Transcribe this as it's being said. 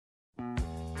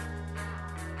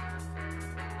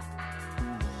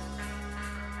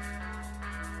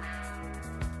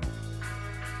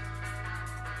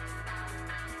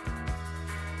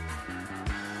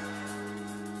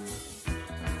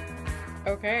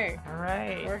Okay, All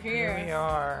right. We're here. Here we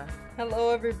are.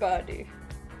 hello everybody.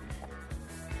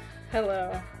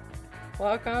 Hello.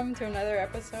 Welcome to another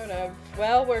episode of,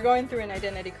 well, we're going through an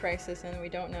identity crisis and we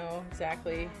don't know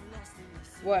exactly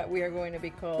what we are going to be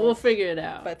called. We'll figure it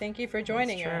out. But thank you for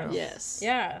joining That's true. us. Yes.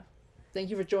 Yeah. Thank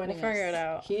you for joining We'll figure us. it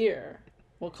out. Here.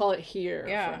 We'll call it here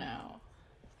Yeah. for now.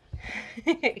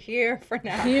 Here for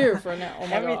now. Here for now. Oh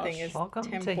my Everything gosh. is Welcome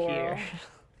temporal. to here.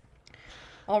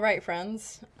 All right,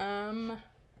 friends.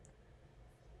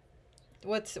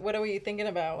 What are we thinking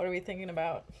about? What are we thinking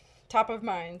about? Top of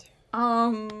mind.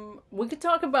 We could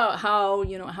talk about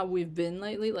how we've been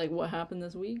lately, like what happened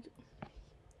this week.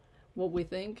 What we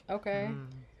think. Okay.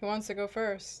 Who wants to go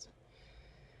first?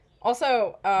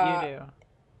 Also, You do.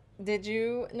 did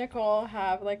you, Nicole,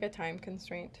 have like a time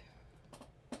constraint?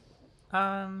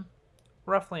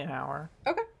 Roughly an hour.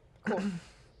 Okay, cool.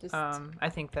 Just I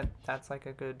think that's like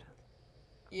a good.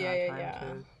 yeah.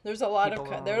 time There's a lot of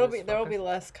people don't there'll lose be focus.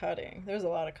 less cutting. There's a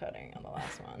lot of cutting on the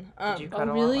last one. Did you cut a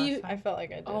lot really? last I time? felt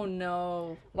like I did. Oh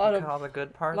no. a lot You of cut all the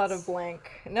good parts. blank.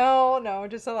 No,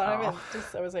 just a lot of Oh. it.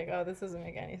 Just I was like, oh, this doesn't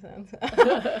make any sense.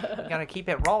 You gotta keep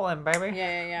it rolling, baby.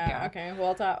 Yeah. Yeah. Okay.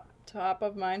 Well, top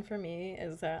of mind for me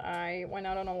is that I went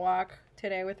out on a walk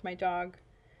today with my dog,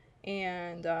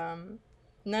 and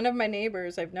none of my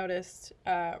neighbors, I've noticed,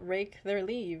 rake their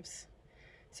leaves.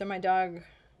 So my dog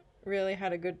really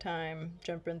had a good time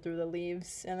jumping through the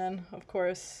leaves. And then, of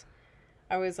course,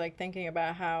 I was like thinking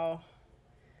about how,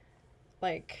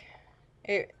 like,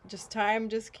 time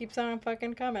just keeps on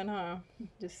fucking coming, huh?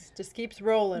 Just keeps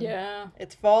rolling. Yeah.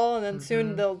 It's fall, and then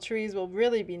soon Mhm. the trees will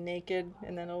really be naked,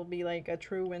 and then it'll be like a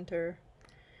true winter.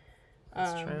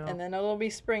 That's true. And then it'll be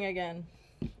spring again.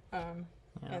 Yeah.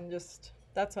 And just,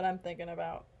 that's what I'm thinking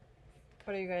about.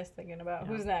 What are you guys thinking about? Yeah.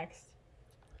 Who's next?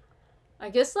 I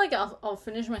guess like I'll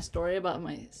finish my story about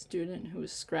my student who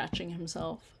was scratching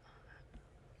himself.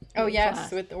 Oh, in yes,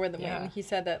 class. when Yeah. he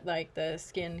said that, like, the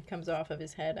skin comes off of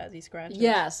his head as he scratches.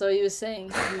 Yeah, so he was saying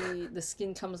the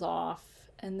skin comes off,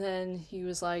 and then he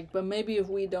was like, but maybe if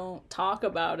we don't talk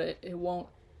about it, it won't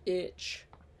itch.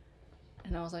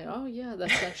 And I was like, oh yeah,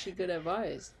 that's actually good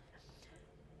advice.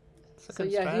 It's a So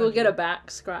good yeah, he will get a strategy.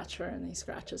 back scratcher, and he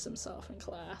scratches himself in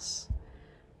class.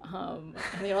 And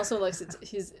he also likes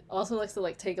to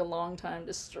like take a long time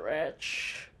to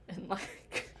stretch and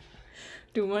like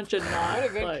do a bunch of knots. What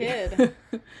a good like- kid.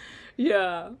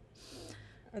 Yeah,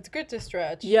 It's good to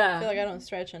stretch. Yeah. I feel like I don't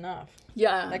stretch enough.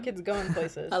 yeah. That kid's going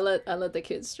places. I let the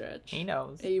kid stretch. He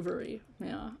knows. Avery,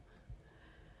 yeah,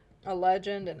 A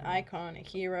legend, an icon, a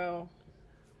hero.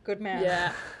 Good man.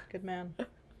 yeah. Good man.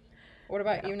 What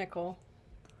about Yeah. you, Nicole?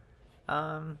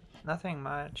 Nothing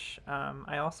much.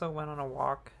 I also went on a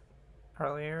walk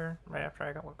earlier, right after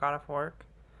I got off work.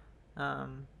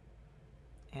 And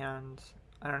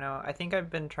I don't know. I think I've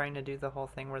been trying to do the whole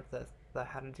thing with the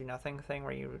how to do nothing thing,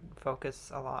 where you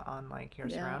focus a lot on like your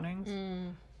Yeah. surroundings.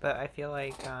 Mm. But I feel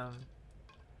like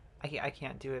I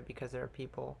can't do it because there are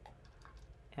people,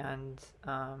 and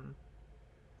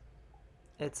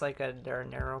it's like there are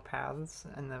narrow paths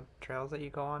in the trails that you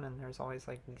go on, and there's always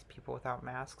like these people without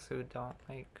masks who don't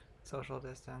like social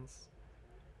distance,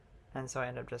 and so I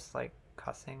end up just like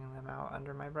cussing them out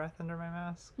under my breath under my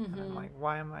mask, and I'm Mhm. like,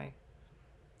 why am I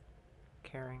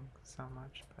caring so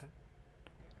much? But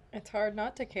It's hard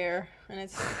not to care, and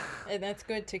it's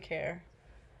good to care.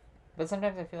 but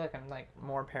sometimes I feel like I'm like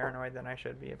more paranoid than I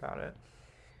should be about it.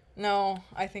 No,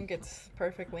 I think it's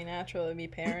perfectly natural to be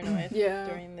paranoid Yeah.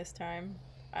 during this time.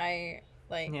 I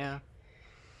Yeah.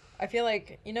 I feel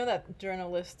like, you know that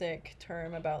journalistic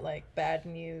term about like bad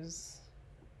news,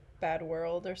 bad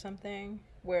world or something,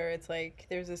 where it's like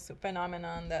there's this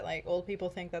phenomenon that like old people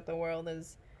think that the world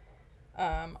is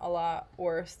a lot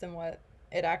worse than what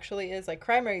it actually is. Like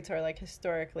crime rates are like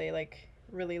historically like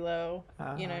really low. You know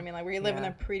what I Uh-huh. mean? Like we live in Yeah.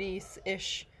 a pretty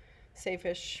ish,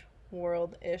 safe-ish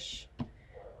world-ish.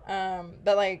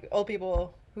 But like old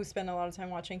people who spend a lot of time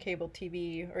watching cable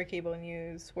TV or cable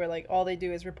news, where like all they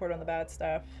do is report on the bad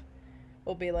stuff,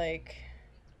 will be like,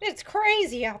 it's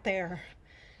crazy out there.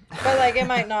 But like it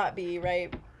might not be,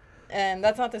 right? And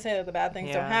that's not to say that the bad things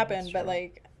Yeah, don't happen, that's but true.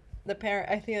 like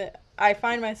I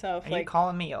find myself Are you like,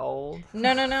 calling me old?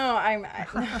 no, No,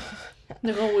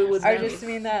 we would I never. just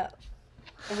mean that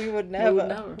we would never.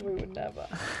 never. We would never.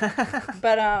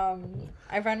 But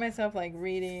I find myself like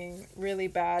reading really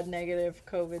bad negative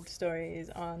COVID stories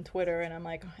on Twitter, and I'm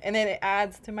like, and then it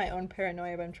adds to my own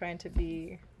paranoia. But I'm trying to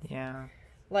be Yeah.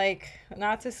 like,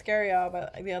 not to scare y'all,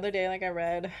 but the other day, like I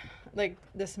read, like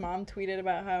this mom tweeted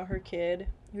about how her kid,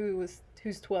 who's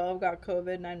 12, got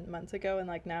COVID 9 months ago, and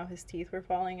like now his teeth were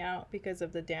falling out because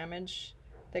of the damage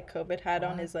that COVID had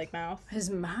on What? his like mouth. His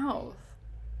mouth.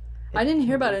 It I didn't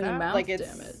hear can about do any that? mouth Like,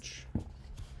 it's- damage.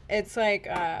 It's like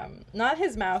not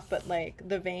his mouth, but like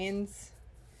the veins,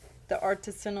 the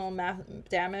artisanal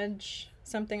damage,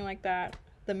 something like that.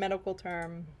 The medical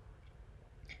term,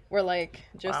 where like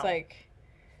just Wow. like,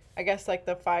 I guess like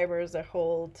the fibers that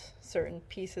hold certain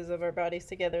pieces of our bodies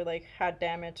together like had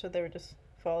damage, so they were just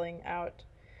falling out.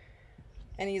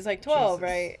 And he's like 12, Jesus.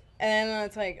 right? And then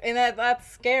it's like, and that's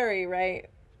scary, right?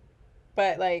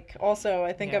 But like also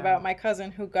I think Yeah. about my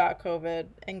cousin who got COVID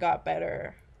and got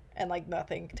better, and like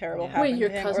nothing terrible Yeah. happened Wait, your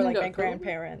to him, cousin or like got my COVID?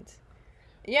 grandparents.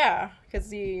 Yeah, because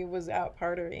he was out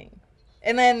partying.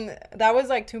 And then that was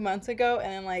like 2 months ago,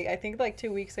 and then like I think like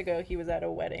 2 weeks ago he was at a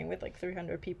wedding with like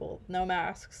 300 people, no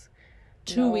masks.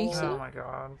 2 weeks Oh ago? my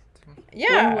god.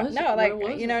 Yeah, was no, it? like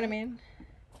Where was you know it? what I mean.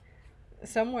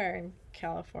 Somewhere in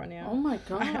California. Oh my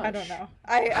gosh. I don't know.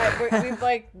 We've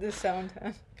like disowned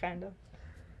him, kind of.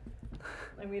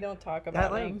 Like we don't talk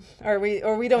about like- him, or we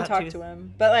don't that talk too- to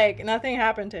him. But like nothing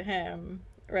happened to him,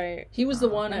 right? He was the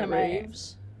one at Am I-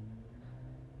 raves?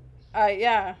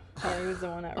 Yeah, he was the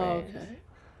one that Oh, raised. okay.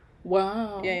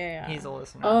 Wow. Yeah. He's a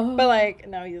listener. Oh. But like,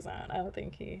 no, he's not. I don't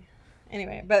think he.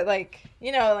 Anyway, but like,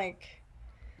 you know, like,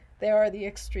 there are the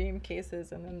extreme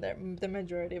cases, and then the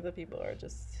majority of the people are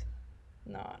just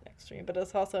not extreme. But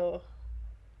it's also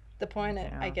the point,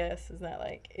 Yeah. I guess, is that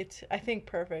like it's I think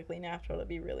perfectly natural to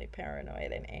be really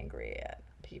paranoid and angry at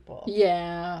people.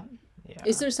 Yeah. Yeah.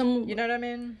 Is there some You know what I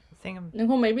mean? The thing of-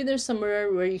 Nicole, maybe there's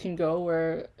somewhere where you can go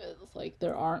where like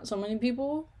there aren't so many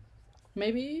people?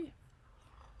 Maybe?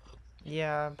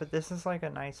 yeah, but this is like a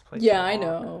nice place. Yeah, to I walk,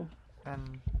 know.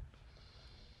 And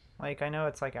like I know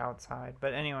it's like outside,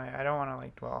 but anyway, I don't want to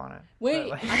like dwell on it. Wait, But,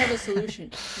 like- I have a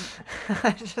solution.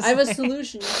 I'm just I have a saying.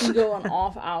 solution. You can go on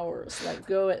off hours. Like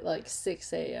go at like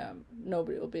 6 a.m.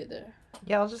 Nobody will be there.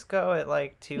 Yeah, I'll just go at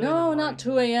like 2 in the No, not morning.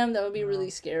 2 a.m. That would be No. really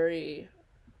scary.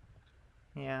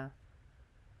 Yeah.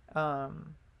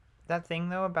 That thing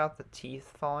though about the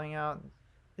teeth falling out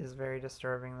is very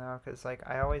disturbing though, because like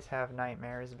I always have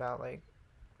nightmares about like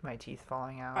my teeth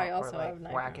falling out I also or like have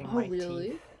nightmares. whacking Oh, my really?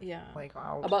 teeth Yeah. like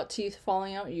out. About teeth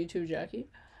falling out, you too, Jackie?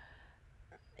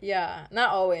 Yeah, not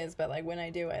always, but like when I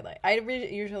do, I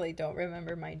usually don't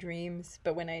remember my dreams,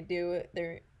 but when I do,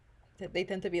 they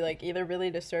tend to be like either really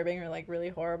disturbing or like really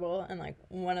horrible. And like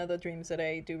one of the dreams that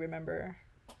I do remember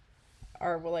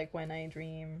are like when I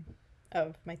dream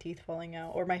of my teeth falling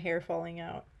out or my hair falling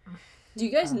out. Do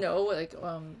you guys know, like,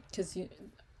 because you,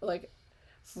 like,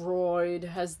 Freud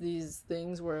has these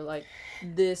things where, like,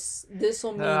 this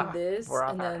will mean Ugh, this, we're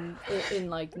off and our- then in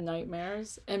like,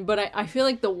 nightmares. But I feel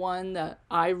like the one that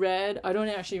I read, I don't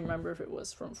actually remember if it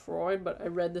was from Freud, but I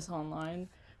read this online.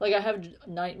 Like, I have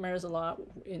nightmares a lot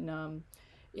in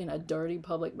a dirty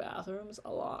public bathrooms,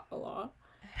 a lot.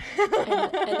 And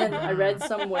then I read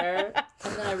somewhere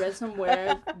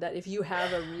that if you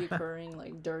have a recurring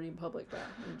like dirty public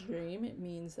bathroom dream, it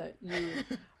means that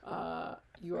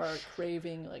you are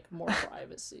craving like more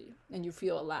privacy and you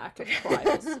feel a lack of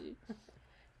privacy.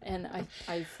 And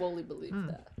I fully believe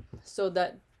that.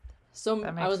 That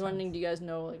I makes was wondering, do you guys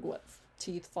know like what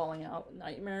teeth falling out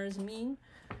nightmares mean?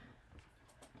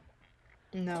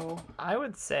 No. I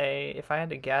would say if I had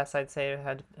to guess, I'd say it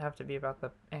had have to be about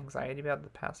the anxiety about the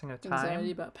passing of time.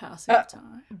 Anxiety about passing of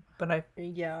time. But I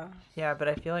Yeah. but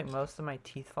I feel like most of my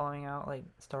teeth falling out like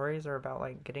stories are about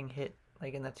like getting hit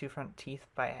like in the two front teeth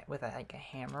with like a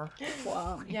hammer.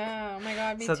 Wow. Yeah. Oh my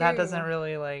God. Me So too. that doesn't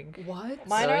really like What?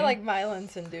 Mine are Really? like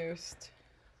violence induced.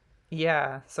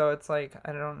 yeah. So it's like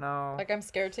I don't know. Like I'm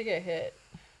scared to get hit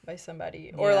by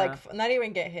somebody, or Yeah. like not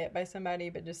even get hit by somebody,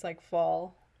 but just like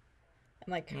fall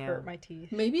and like Yeah. hurt my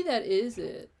teeth. Maybe that is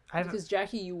it. I've Because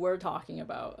Jackie, you were talking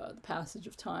about the passage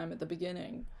of time at the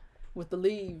beginning, with the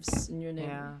leaves in your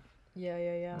name. yeah,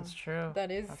 Yeah. that's true.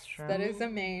 That's true. that is a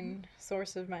main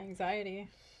source of my anxiety,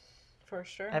 for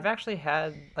sure. I've actually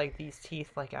had like these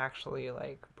teeth like actually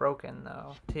like broken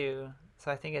though too.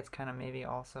 So I think it's kind of maybe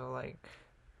also like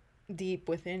Deep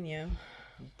within you.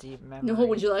 deep memory. No,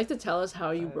 would you like to tell us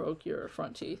how you But- broke your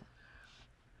front teeth?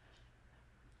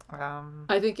 Um.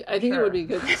 I think it Sure. would be a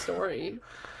good story.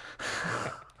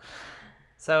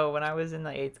 So when I was in the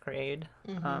 8th grade,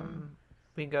 Mm-hmm.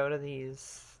 we go to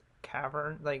these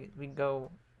cavern, like we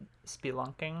go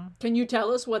spelunking, Can you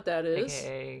tell us what that is?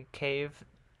 aka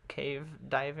cave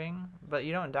diving. But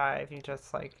you don't dive; you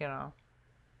just like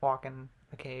walk in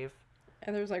a cave.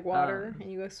 And there's like water, Um,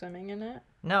 and you go swimming in it.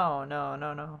 No.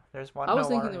 There's water. I was no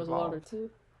thinking water there was involved. water too.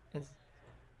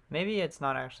 Maybe it's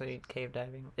not actually cave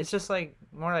diving. It's just like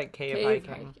more like cave Cave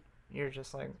hiking. You're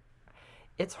just like,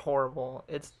 it's horrible.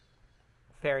 It's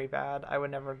very bad. I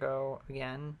would never go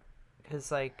again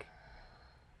because like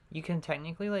you can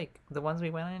technically like the ones we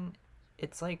went in,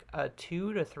 it's like a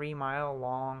 2 to 3 mile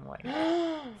long like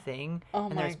thing, Oh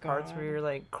and my there's parts where God. you're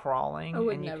like crawling I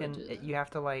would and you never can do that. you have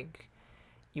to like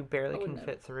you I barely would can never.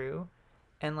 fit through.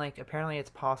 And like apparently it's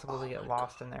possible to Oh get my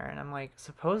lost in there. And I'm like,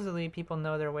 supposedly people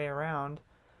know their way around,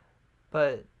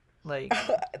 but like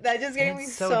That just and gave me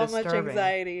it's so so much disturbing.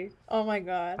 anxiety. Oh my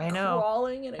God. I know.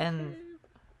 Crawling in a And cave.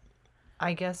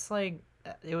 I guess like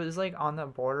it was like on the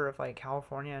border of like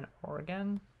California and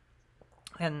Oregon,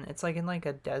 and it's like in like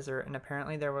a desert, and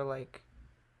apparently there were like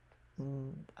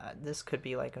this could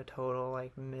be like a total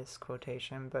like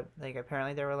misquotation, but like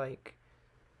apparently there were like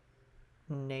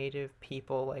native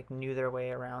people like knew their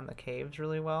way around the caves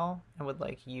really well and would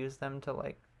like use them to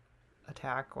like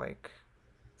attack like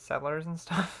settlers and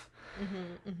stuff.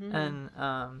 And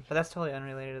but that's totally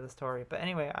unrelated to the story. But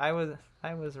anyway, I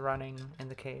was running in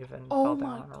the cave and Oh fell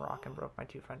my down on a rock and broke my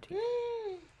two front teeth.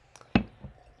 Oh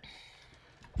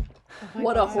my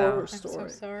What a God. horror I'm so story.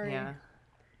 sorry. Yeah.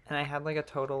 And I had like a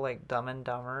total like Dumb and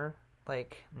Dumber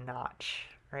like notch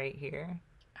right here.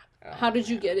 How did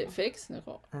you get it fixed,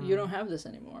 Nicole? You Um, don't have this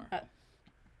anymore.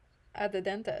 At the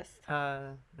dentist.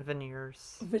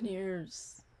 Veneers.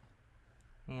 Veneers.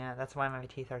 Yeah, that's why my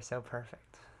teeth are so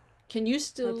perfect. Can you That's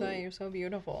still why you're so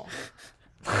beautiful.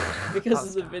 because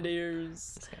of the Stop.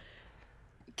 veneers? Just kidding.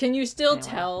 Can you still Anyway.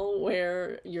 tell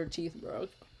where your teeth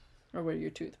broke, or where your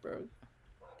tooth broke?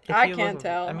 If I you can't look-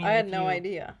 tell. mean, I had if no you-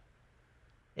 idea.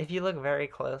 If you look very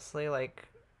closely, like,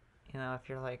 you know, if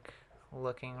you're like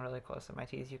looking really close at my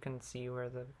teeth, you can see where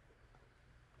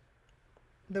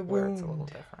The where it's a little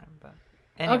wound. different. But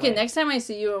Okay, anyway, next time I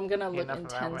see you, I'm gonna look enough of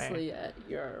that way. intensely at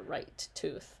your right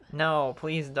tooth. no,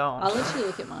 please don't. I'll let you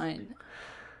look at mine.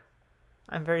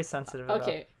 I'm very sensitive about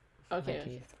Okay. my Okay.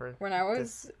 teeth. For When I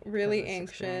was this- really this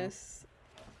experience. anxious,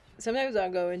 sometimes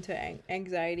I'll go into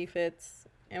anxiety fits,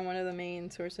 and one of the main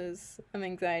sources of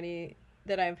anxiety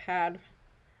that I've had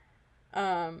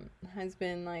has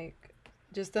been like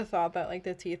just the thought that like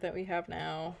the teeth that we have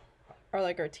now are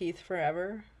like our teeth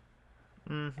forever,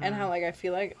 Mhm. and how like I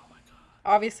feel like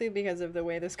obviously because of the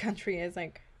way this country is,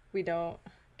 like we don't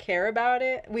care about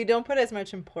it, we don't put as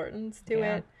much importance to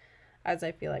Yeah. it as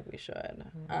I feel like we should.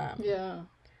 Yeah.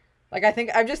 Like I think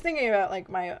I'm just thinking about like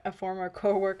a former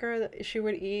coworker that she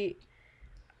would eat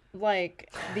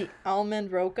like the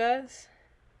almond rokas,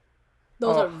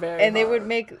 Those Oh. are very. and they would hard.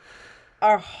 make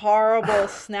a horrible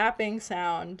snapping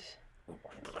sound.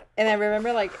 And I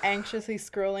remember like anxiously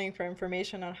scrolling for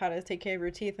information on how to take care of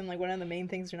your teeth, and like one of the main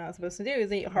things you're not supposed to do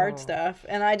is eat hard Oh. stuff.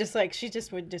 And I just like she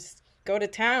just would just go to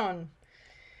town.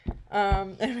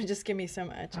 It would just give me so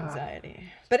much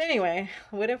anxiety. But anyway,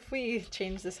 what if we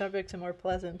change the subject to more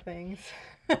pleasant things?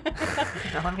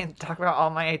 Now let me talk about all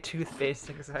my tooth-based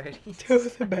anxieties.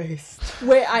 Toothpaste.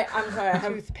 Wait, I'm sorry. I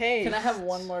have. Toothpaste. Can I have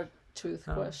one more tooth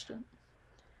Oh. question?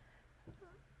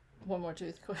 One more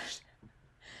tooth question.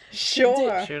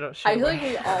 Sure. Shoot, I feel like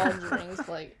we all drink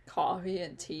like coffee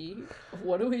and tea.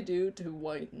 What do we do to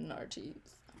whiten our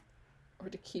teeth, or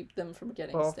to keep them from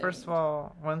getting Well, stained? first of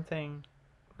all, one thing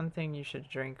you should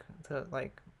drink to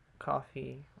like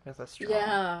coffee with a straw.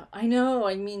 Yeah, I know.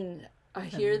 I mean, I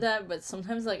hear And- that, but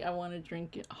sometimes like I want to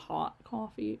drink it hot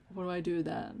coffee. What do I do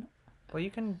then? Well,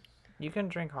 you can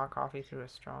drink hot coffee through a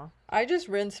straw. I just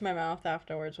rinse my mouth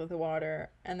afterwards with the water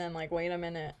and then like wait a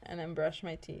minute and then brush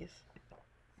my teeth.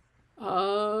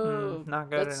 Oh, not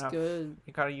good that's enough. good.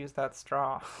 You gotta use that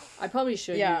straw. I probably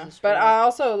should Yeah, use a but straw. I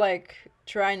also like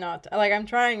try not to, like I'm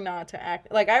trying not to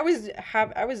act like I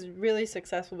was really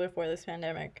successful before this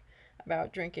pandemic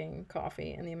about drinking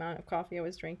coffee and the amount of coffee I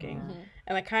was drinking Mhm.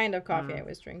 and the kind of coffee I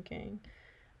was drinking.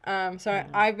 So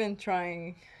I've been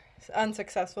trying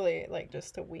unsuccessfully like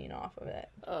just to wean off of it.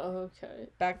 Oh, okay.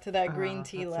 Back to that green Ah,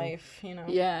 tea that's life, you know.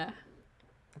 Yeah.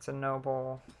 It's a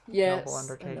noble. Yes.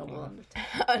 undertaking. A noble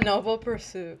undertaking. A noble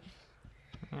pursuit.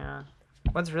 Yeah.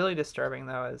 What's really disturbing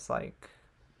though is like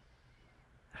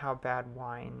how bad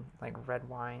wine, like red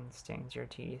wine, stains your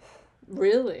teeth.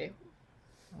 Really?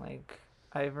 Like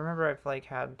I remember I've like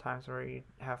had times where you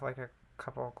have like a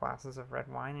couple of glasses of red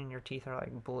wine and your teeth are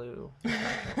like blue.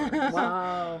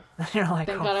 Wow. You're like,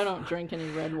 Thank oh, God I don't drink any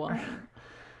red wine.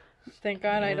 Thank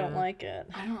God I don't Yeah. like it.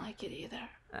 I don't like it either.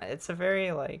 It's a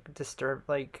very like disturbed,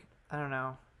 like I don't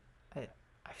know.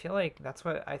 I feel like that's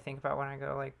what I think about when I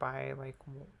go like by like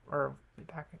or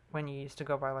back when you used to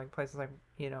go by like places like,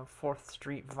 you know, 4th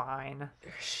Street Vine,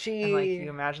 and like you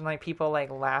imagine like people like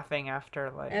laughing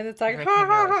after like And it's like, drinking,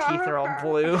 their like, teeth are all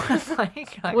blue.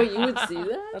 Like, Wait, you would see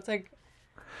that? That's like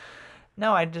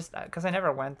No, I just because I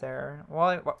never went there.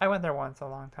 Well, I went there once a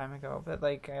long time ago, but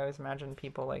like I always imagine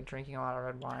people like drinking a lot of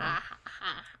red wine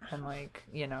and like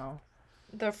The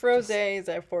just frosés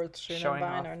at 4th Street and showing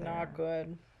Vine off are not there.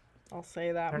 good. I'll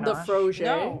say that They're much. The not. froge.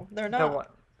 No, they're The not.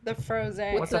 what? The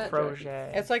frosé. What's What's a that, froge?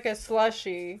 It's like a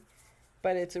slushy,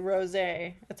 but it's a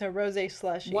rosé. It's a rosé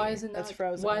slushy. Why is it That's not?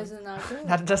 frozen. Why is it not good?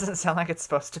 That doesn't sound like it's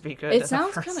supposed to be good. in It the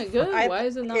sounds first kind of good. I- Why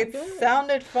is it not It good?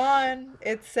 sounded fun.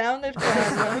 It sounded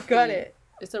fun when I got it.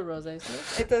 It's a rosé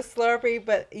sauce. It's a Slurpee,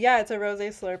 but yeah, it's a rosé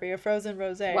Slurpee, a frozen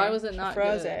rosé. Why was it not good?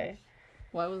 Frosé.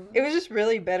 Why was It was just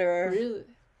really bitter. really?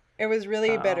 It was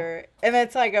really Oh. bitter, and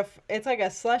it's like a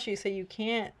slushy, so you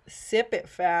can't sip it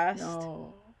fast.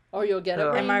 No. Or you'll get it.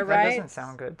 Ugh, Am I wrong. right? That doesn't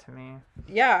sound good to me.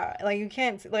 Yeah, like you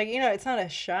can't it's not a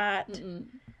shot. Mm-mm.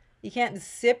 You can't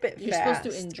sip it You're fast.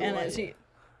 supposed to enjoy and it's- it.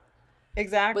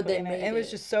 Exactly, But they and made it was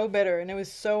it. just so bitter, and it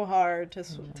was so hard to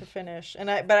finish.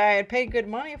 And I had paid good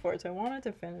money for it, so I wanted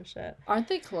to finish it. Aren't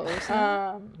they closed?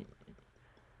 now?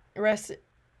 Rest.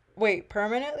 Wait,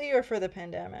 permanently or for the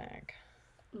pandemic?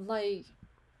 Like,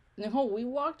 Nicole, we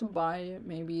walked by it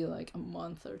maybe like a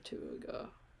month or two ago.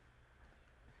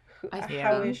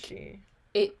 How is think- she?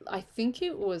 I think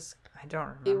it was. I don't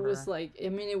remember. It was like. I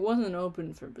mean, it wasn't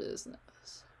open for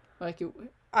business. Like it.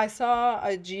 I saw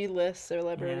a G-list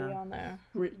celebrity Yeah. on there.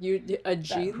 A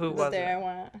G. Who The was day it? I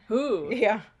went. Who?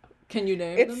 Yeah, Can you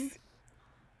name them?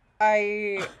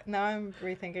 now I'm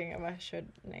rethinking if I should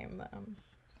name them.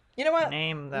 You know what?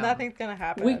 Name them. Nothing's gonna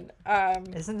happen.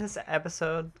 Isn't this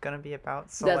episode gonna be about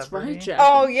That's celebrity? right, Jack.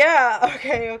 Oh yeah.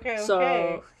 Okay.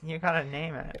 So You gotta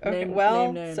name it. Okay, Name- well,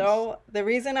 name names. so the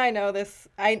reason I know this,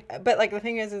 but like the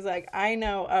thing is like I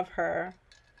know of her,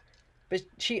 but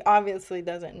she obviously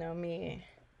doesn't know me.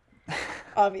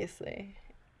 Obviously,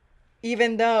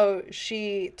 even though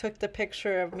she took the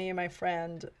picture of me and my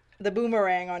friend, the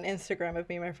boomerang on Instagram of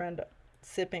me and my friend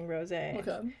sipping rosé.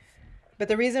 okay. But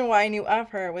the reason why I knew of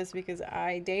her was because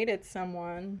I dated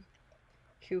someone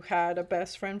who had a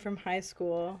best friend from high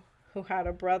school, who had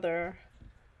a brother,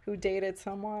 who dated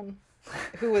someone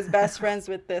who was best friends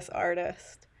with this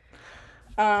artist.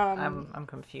 I'm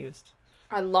confused.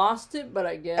 I lost it, but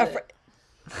I get A it. fr-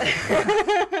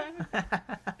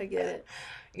 I get it.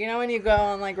 You know when you go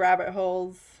on like rabbit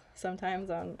holes sometimes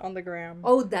on the gram.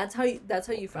 Oh, that's how you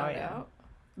found yeah. out.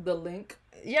 The link.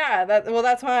 Yeah,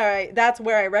 that's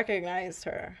where I recognized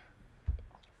her.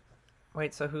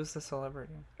 Wait, so who's the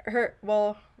celebrity? Her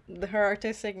her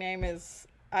artistic name is,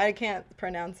 I can't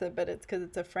pronounce it, but it's because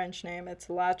it's a French name. It's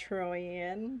La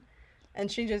Troyenne,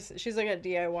 and she's like a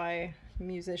DIY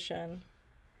musician.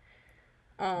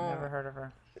 Never heard of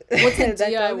her. What's a That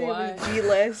doesn't DIY? even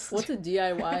G-list. What's a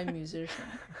DIY musician?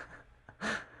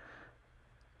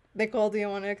 Nicole, do you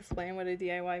want to explain what a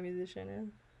DIY musician is?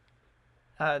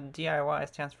 DIY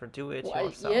stands for do it Well,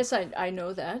 yourself. yes, I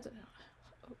know that,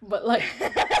 but like, So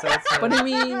it's a what do you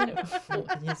mean?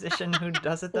 musician who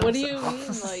does it themselves. What do you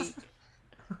mean?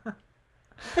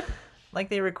 Like, Like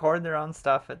they record their own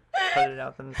stuff and put it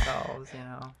out themselves,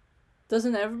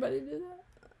 doesn't everybody do that?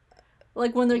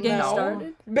 Like when they're getting No.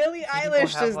 started? Billie Some people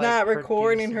Eilish have, does like, not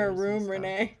record in her producers and room, stuff.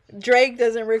 Renee. Drake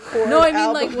doesn't record. No, I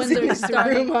mean, like, when albums they're in his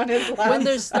starting- room on his When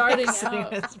they're laptop. starting Sitting in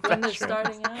out. his When they're bedroom.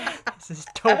 starting out. This is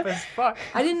dope as fuck.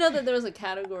 I didn't know that there was a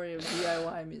category of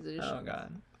DIY musicians. Oh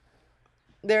god.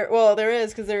 There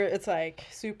is because it's like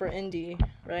super indie,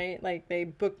 right? Like they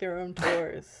book their own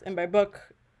tours, and by book,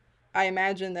 I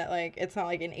imagine that like it's not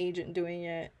like an agent doing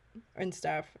it and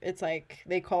stuff. It's like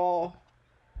they call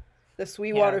the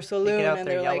Sweetwater they get Saloon out and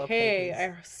their they're like, yellow "Hey,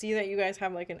 pages. I see that you guys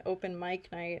have like an open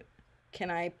mic night.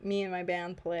 Can me and my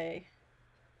band play?"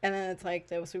 And then it's like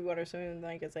the Sweetwater Saloon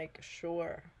like is like,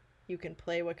 "Sure, you can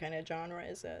play. What kind of genre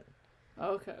is it?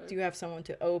 Okay. Do you have someone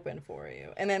to open for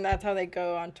you?" And then that's how they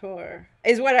go on tour,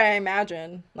 is what I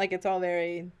imagine. Like it's all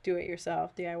very do it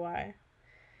yourself, DIY.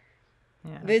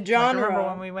 Yeah. The genre. Like, remember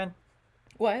when we went?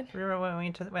 What? Remember when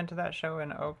we went to that show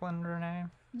in Oakland, Renee?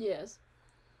 Yes.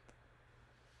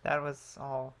 That was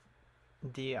all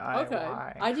DIY.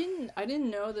 Okay. I didn't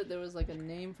know that there was like a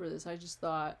name for this. I just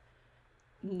thought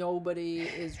nobody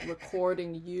is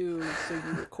recording you, so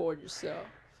you record yourself.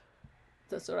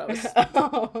 That's what I was.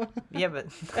 Oh. Yeah,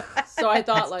 but So I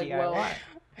thought That's like, DIY. well,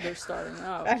 they're starting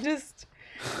out.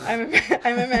 I'm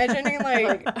imagining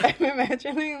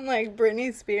like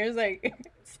Britney Spears like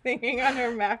singing on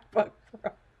her MacBook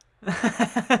Pro.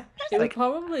 It would like,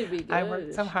 probably be good. I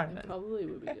worked so hard. It probably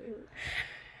would be good.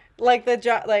 Like the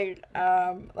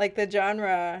the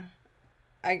genre,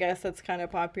 I guess that's kind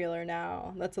of popular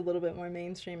now. That's a little bit more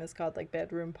mainstream. Is called like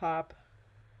bedroom pop.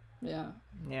 Yeah.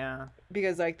 yeah.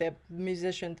 Because like the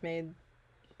musicians made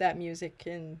that music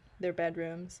in their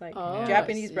bedrooms. Like Oh,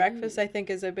 Japanese I breakfast, see. I think,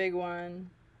 is a big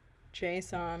one.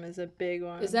 J-som is a big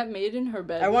one. Is that made in her I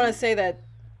bedroom? want to say that.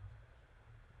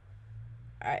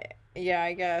 Yeah,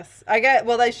 I guess.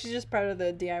 Well, like, she's just part of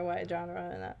the DIY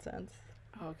genre in that sense.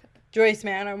 Okay. Joyce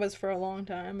Manor was for a long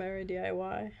time very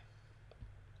DIY.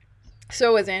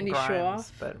 So was Andy Shaw.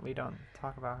 Grimes, but we don't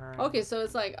talk about her. Okay, so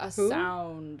it's like a Who?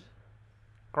 sound.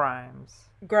 Grimes.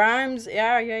 Grimes,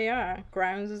 yeah.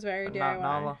 Grimes is very But DIY.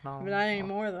 no, But not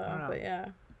anymore, I though. don't know. But yeah.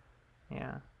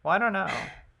 Yeah. Well, I don't know.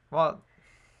 Well,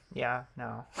 yeah,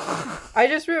 no. I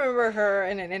just remember her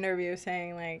in an interview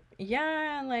saying, like,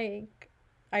 yeah, like,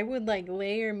 I would, like,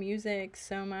 layer music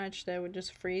so much that it would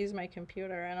just freeze my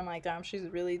computer. And I'm like, damn, she's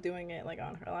really doing it, like,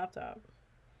 on her laptop.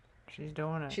 She's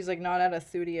doing it. She's, like, not at a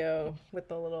studio with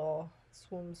the little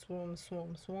swoom.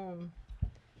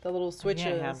 The little switches. I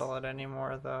can't handle it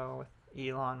anymore, though, with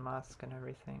Elon Musk and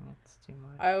everything. It's too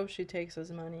much. I hope she takes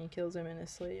his money and kills him in his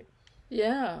sleep.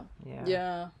 Yeah. Yeah.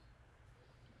 Yeah.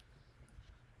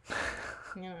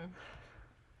 You know.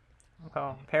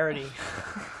 Oh, parody.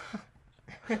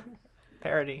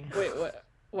 Parody. Wait, what?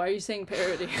 Why are you saying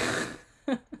parody?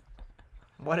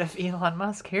 What if Elon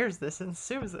Musk hears this and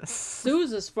sues us?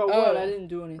 Sues us for what? Oh. I didn't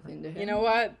do anything to him. You know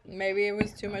what? Maybe it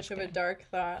was too much of a dark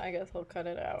thought. I guess I'll cut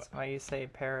it out. That's why you say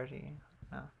parody.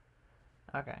 No.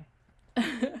 Okay.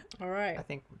 All right. I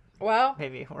think Well,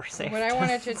 maybe we're safe What I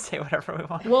wanted to- say whatever we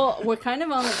want. Well, we're kind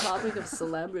of on the topic of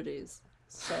celebrities,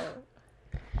 so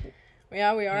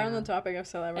yeah, we are on Yeah. the topic of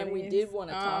celebrities. and we did want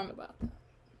to talk about that.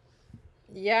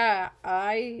 Yeah,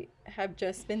 I have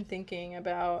just been thinking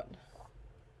about,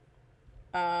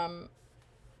 and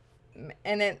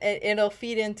it'll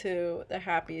feed into the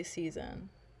happy season.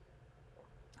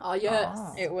 Oh yes.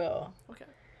 Oh. It will. Okay.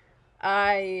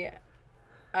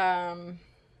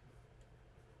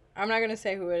 I'm not gonna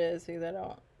say who it is because I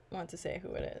don't want to say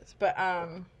who it is. But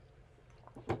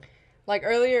like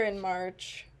earlier in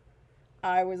March,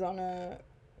 I was on a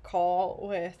call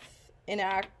with an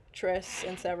actress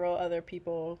and several other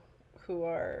people who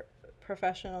are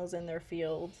professionals in their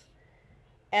field.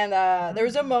 And there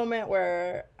was a moment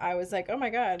where I was like, oh my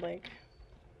God, like,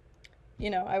 you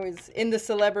know, I was in the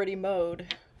celebrity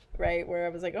mode, right? Where I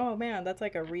was like, oh man, that's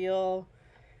like a real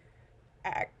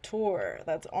actor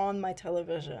that's on my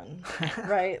television,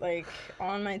 right? Like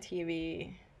on my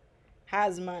TV,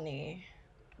 has money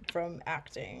from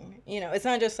acting. You know, it's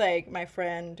not just like my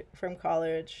friend from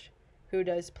college who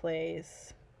does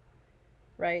plays,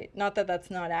 right? Not that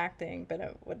that's not acting,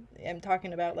 but I'm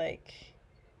talking about like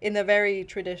in the very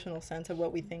traditional sense of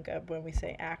what we think of when we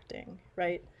say acting,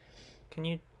 right? Can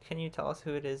you tell us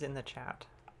who it is in the chat?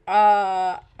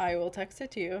 I will text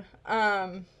it to you.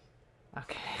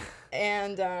 Okay.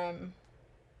 And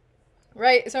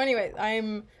right, so anyway,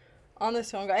 I'm on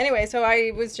this phone call. Anyway, so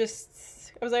I was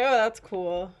like, oh, that's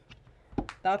cool.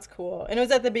 And it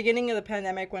was at the beginning of the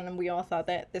pandemic when we all thought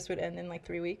that this would end in like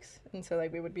 3 weeks, and so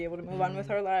like we would be able to move on with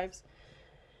our lives.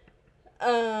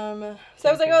 So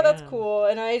I was like, oh, that's cool.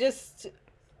 And I just,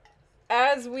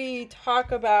 as we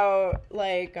talk about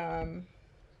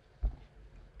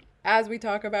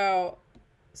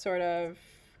sort of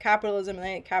capitalism and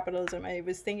anti-capitalism, I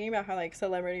was thinking about how like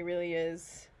celebrity really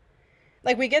is,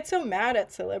 like, we get so mad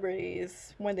at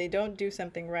celebrities when they don't do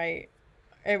something right,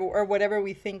 or whatever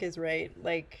we think is right,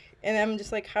 like, and I'm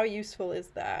just like, how useful is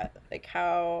that? Like,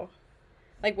 how,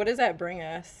 like, what does that bring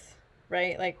us,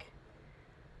 right? Like,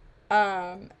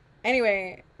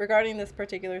 anyway, regarding this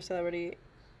particular celebrity,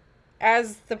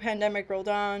 as the pandemic rolled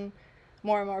on,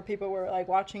 more and more people were like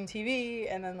watching TV,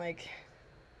 and then like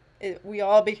we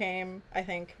all became, I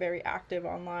think, very active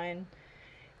online.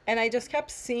 And I just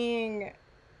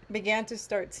began to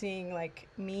start seeing like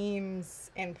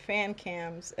memes and fan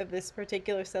cams of this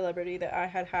particular celebrity that I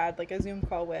had like a Zoom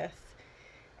call with,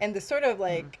 and the sort of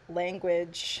like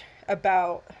language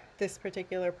about this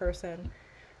particular person.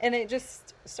 And it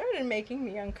just started making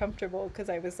me uncomfortable because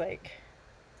I was like,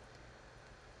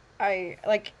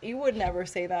 you would never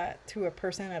say that to a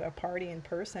person at a party in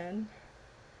person.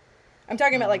 I'm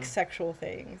talking about like sexual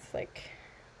things. Like,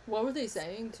 What were they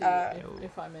saying to you,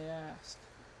 if I may ask?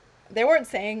 they weren't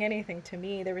saying anything to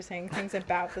me. They were saying things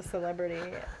about the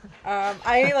celebrity.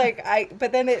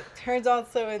 But then it turns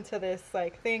also into this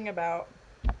like thing about.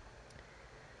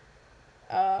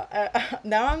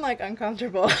 Now I'm like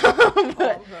uncomfortable.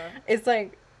 But it's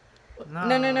like,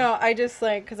 no. I just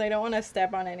like, because I don't want to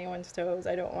step on anyone's toes.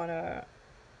 I don't want to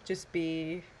just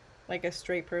be like a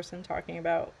straight person talking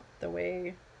about the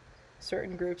way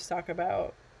certain groups talk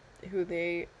about who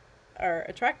they are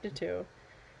attracted to.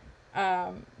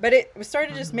 But it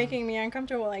started just making me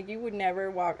uncomfortable. Like, you would never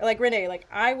walk, like Renee, like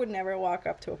I would never walk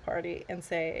up to a party and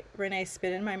say, Renee,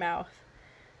 spit in my mouth.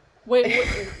 Wait,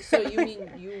 so you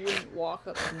mean you wouldn't walk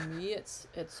up to me at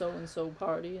so and so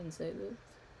party and say this?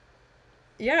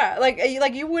 Yeah, like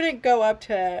you wouldn't go up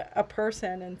to a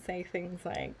person and say things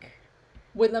like,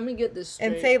 wait, let me get this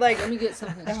straight. and say like, let me get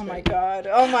something straight. oh my god,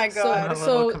 oh my god. I'm a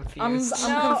little confused. I'm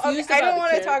confused. I don't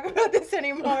want to talk about this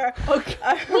anymore. Okay,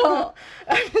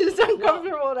 I'm just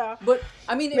uncomfortable now. but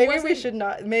I mean, Maybe we should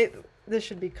not. This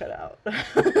should be cut out.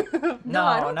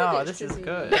 No, this is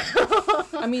good.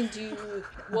 I mean, do you?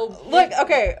 Well, Look,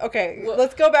 okay. Well,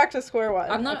 let's go back to square one.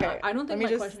 I'm not. Okay. I don't think my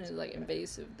just... question is like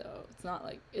invasive though. It's not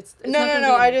like it's No.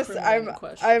 I'm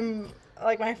I'm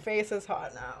like, my face is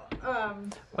hot now.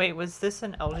 Wait, was this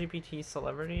an LGBT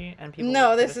celebrity and people? No,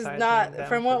 were this is criticizing not. them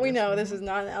From for what we this know, reason? this is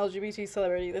not an LGBT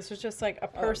celebrity. This was just like a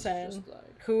person just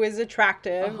like who is a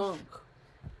attractive, hunk.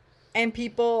 and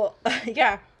people.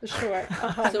 Yeah, sure. A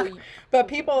hunk. So But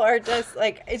people are just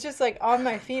like, it's just like on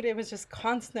my feed. It was just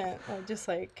constant, like, just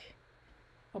like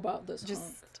about this just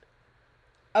hunk.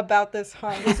 about this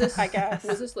hunk. Was this, I guess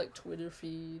was this like Twitter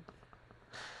feed?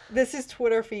 this is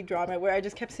Twitter feed drama where I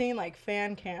just kept seeing like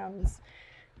fan cams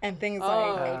and things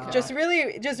like okay. just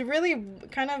really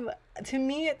kind of, to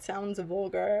me it sounds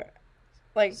vulgar,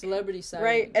 like Celebrity sightings.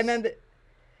 right, and then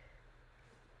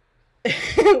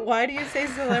why do you say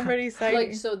celebrity like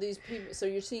sightings? so these people. So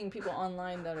you're seeing people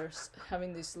online that are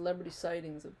having these celebrity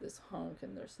sightings of this hunk,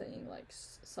 and they're saying like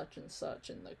such and such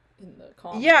in the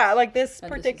comments. Yeah, like this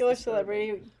And this is particular disturbing.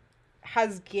 celebrity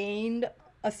has gained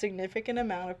a significant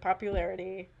amount of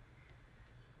popularity.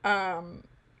 And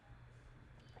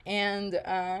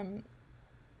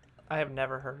I have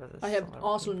never heard of this. I have celebrity.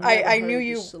 also never I heard knew of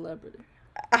you- this celebrity.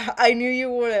 I knew you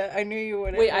wouldn't. I knew you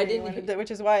wouldn't. Wait, I when you didn't went hear-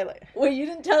 which is why, like, Wait, you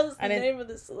didn't tell us the I didn't- name of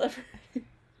the celebrity.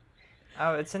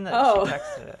 Oh, it's in the. Oh. She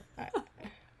texted it.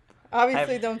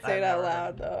 obviously I've- don't say I've it out never loud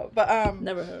heard. though. But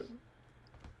Never heard.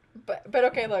 but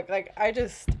okay, look, like I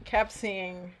just kept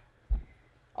seeing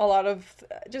a lot of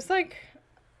just like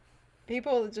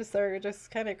people just are just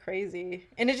kind of crazy,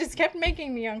 and it just kept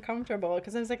making me uncomfortable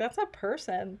because I was like, that's a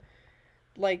person,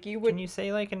 like you would. Can you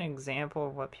say like an example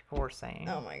of what people were saying?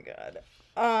 Oh my god.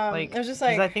 Like, it was just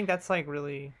 'cause like, I think that's like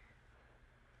really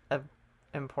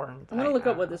important. I'm gonna look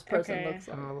up what this person Okay. looks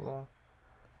like. I'm a little.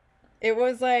 it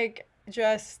was like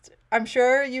just, I'm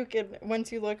sure you could,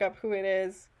 once you look up who it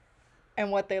is and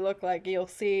what they look like, you'll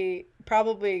see,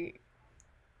 probably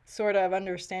sort of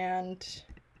understand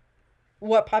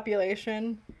what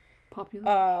population Popular.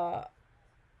 I'll have to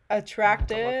look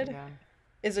attracted again.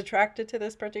 is attracted to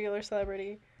this particular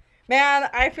celebrity. Man,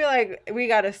 I feel like we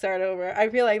gotta start over. I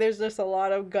feel like there's just a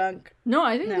lot of gunk. No,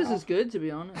 I think this No. is good, to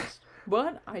be honest.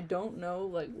 But I don't know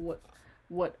like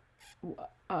what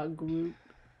group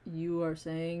you are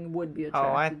saying would be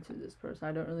attracted to this person.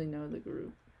 I don't really know the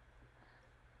group.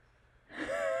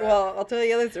 Well, I'll tell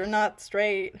you others are not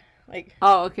straight. Like,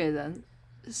 Oh, okay then.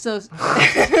 So so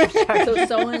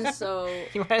and so.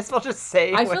 You might as well just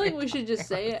say. I what feel like it we should just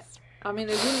say it. I mean,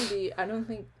 it wouldn't be. I don't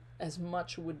think as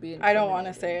much would be. I don't want to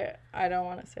incriminating. say it. I don't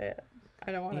want to say it.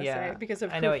 I don't want to say Yeah, it because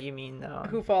of I know what you mean though.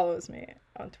 who follows me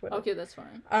on Twitter. Okay, that's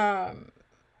fine.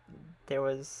 There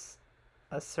was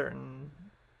a certain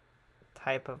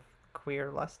type of queer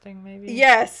lusting, maybe.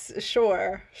 Yes,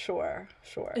 sure.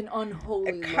 An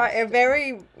unholy. A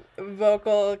very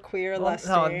vocal queer Well,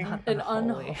 lusting. No, not An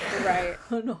unholy. Right.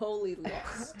 unholy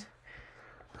lust.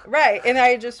 Right. And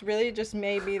I just really just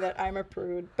maybe that I'm a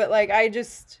prude, but like I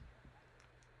just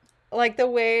like the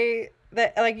way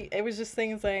that, like, it was just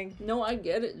things like No, I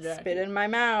get it, Jack. spit in my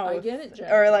mouth. I get it, Jack.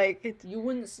 Or like, You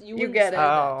wouldn't get say it.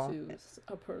 Oh. that to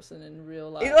a person in real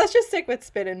life. let's just stick with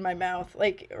spit in my mouth.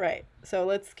 Like, right. So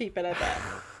let's keep it at that.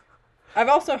 I've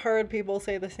also heard people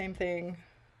say the same thing.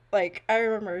 Like, I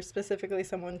remember specifically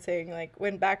someone saying, like,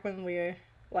 back when we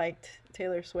liked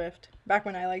Taylor Swift, back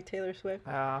when I liked Taylor Swift,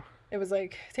 it was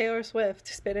like, Taylor Swift,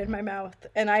 spit in my mouth.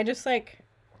 And I just, like,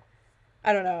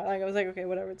 I don't know. Like, I was like, okay,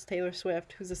 whatever. It's Taylor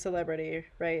Swift, who's a celebrity,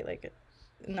 right? Like,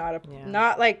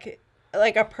 not like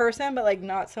a person, but like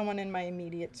not someone in my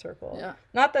immediate circle. Yeah.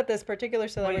 Not that this particular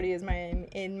celebrity is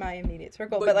in my immediate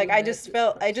circle, But but like you I met just this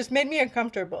felt, person. it just made me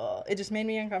uncomfortable. It just made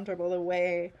me uncomfortable the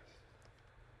way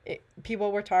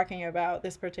people were talking about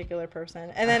this particular person,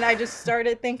 and then I just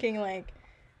started thinking like,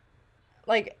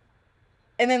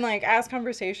 and then like ask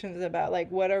conversations about like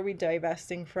what are we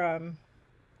divesting from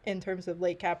in terms of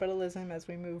late capitalism as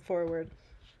we move forward.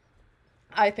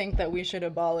 I think that we should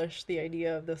abolish the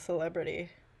idea of the celebrity.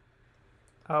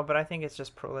 Oh, but I think it's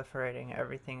just proliferating.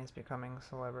 Everything is becoming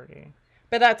celebrity.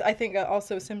 But that's, I think,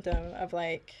 also a symptom of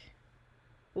like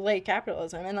late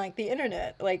capitalism and like the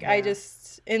internet. Like I Yeah.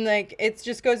 just and like it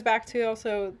just goes back to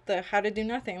also the how to do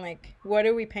nothing. Like what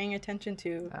are we paying attention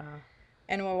to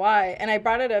and why? And I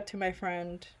brought it up to my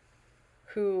friend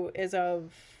who is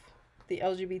of the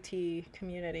LGBT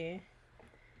community.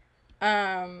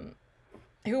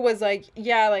 Who was like,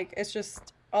 yeah, like it's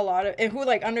just a lot of and who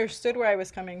like understood where I was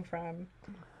coming from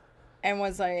and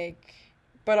was like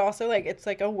but also like it's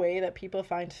like a way that people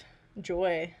find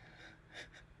joy.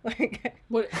 Like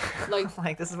What, like,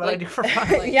 Like, this is what I like- do for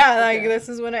fun. like- yeah, like okay. this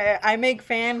is when I make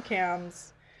fan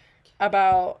cams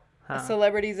about Huh.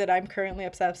 celebrities that I'm currently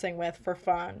obsessing with for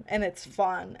fun, and it's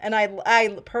fun. And I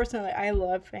personally I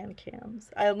love fan cams.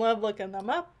 I love looking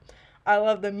them up. I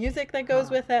love the music that goes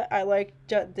Huh. with it. I like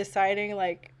deciding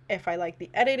like if I like the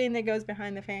editing that goes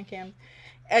behind the fan cam.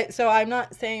 So I'm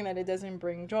not saying that it doesn't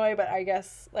bring joy, but I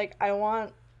guess like I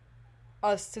want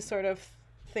us to sort of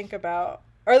think about,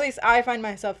 or at least I find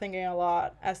myself thinking a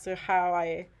lot as to how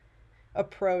I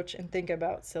approach and think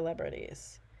about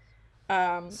celebrities.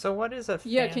 So what is a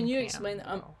fan Yeah, can you cam, explain?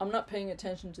 though? I'm not paying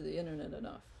attention to the internet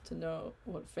enough to know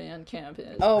what fan camp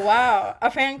is. Oh wow,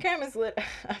 a fan cam is lit.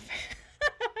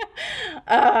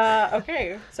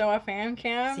 Okay, so a fan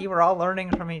cam. See, we're all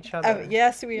learning from each other.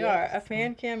 Yes, we are. Yes. A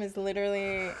fan cam is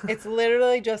it's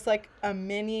literally just like a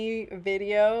mini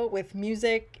video with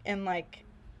music and like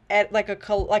like a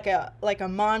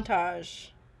montage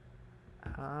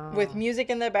Oh. with music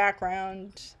in the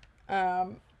background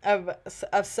of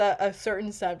a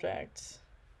certain subject.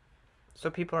 So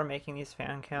people are making these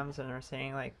fan cams and are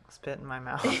saying, like, spit in my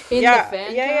mouth. In yeah, the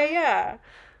fan yeah, cam? yeah.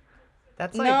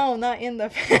 That's like No, not in the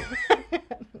fan.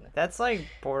 that's like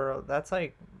that's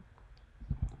like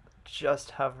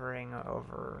just hovering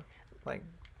over like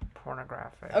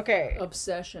pornographic. Okay.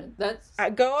 Obsession. That's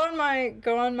Go on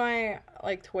my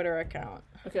like Twitter account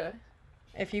okay.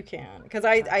 if you can, because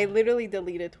I literally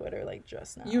deleted Twitter like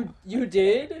just now. You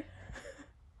did?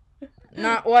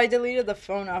 Not well. I deleted the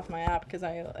phone off my app because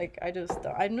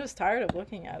I'm just tired of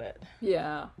looking at it.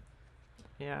 Yeah.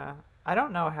 Yeah. I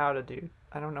don't know how to do.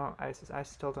 I don't know. I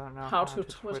still don't know How to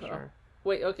Twitter.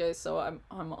 Wait. Okay. So I'm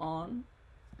on.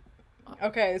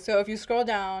 Okay, so if you scroll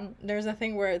down, there's a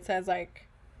thing where it says like,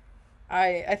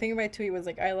 I think my tweet was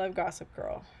like, I love Gossip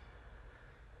Girl.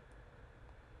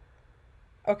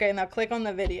 Okay, now click on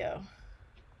the video.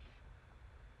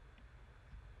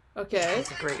 Okay.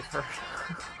 It's great for.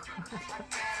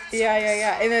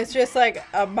 Yeah, and it's just like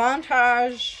a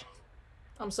montage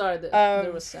I'm sorry that Of-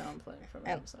 there was sound playing for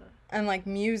me. I'm sorry. and like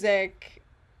music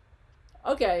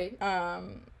Okay.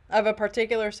 of a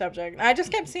particular subject. And I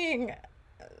just kept seeing,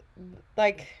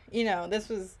 like,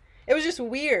 it was just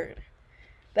weird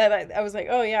that I was like,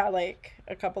 oh yeah, like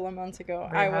a couple of months ago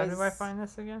Wait, how do I find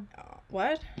this again?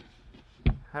 what?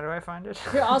 How do I find it?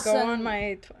 Here, I'll Go send. on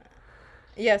my.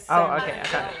 Yes. Oh, send- okay, I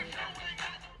got it.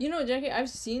 You know, Jackie, I've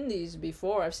seen these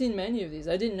before. I've seen many of these.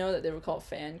 I didn't know that they were called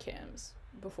fan cams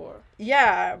before.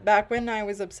 Yeah, back when I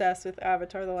was obsessed with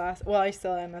Avatar I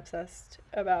still am obsessed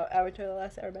about Avatar The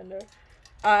Last Airbender.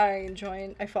 I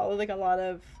followed like a lot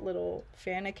of little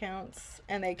fan accounts,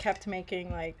 and they kept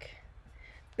making like,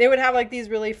 they would have like these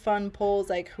really fun polls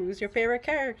like, who's your favorite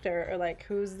character, or like,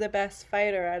 who's the best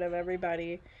fighter out of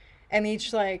everybody, and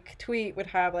each like tweet would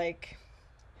have like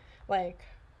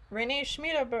Renee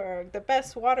Schmiedeberg, the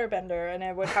best waterbender, and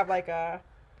it would have like a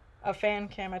fan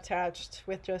cam attached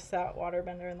with just that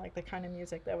waterbender and like the kind of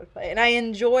music that would play. And I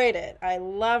enjoyed it. I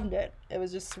loved it. It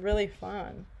was just really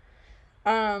fun.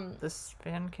 This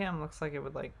fan cam looks like it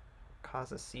would like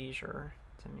cause a seizure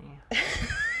to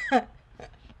me.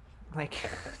 Like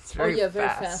it's very yeah, very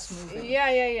fast. fast moving.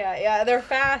 Yeah. They're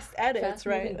fast edits, Fast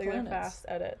right? moving Like, they're planets. fast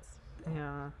edits.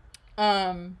 Yeah.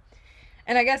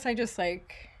 And I guess I just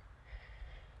like,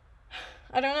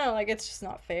 I don't know, like it's just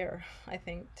not fair, I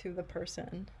think, to the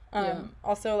person. Yeah.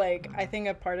 Also, like, I think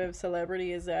a part of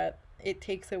celebrity is that it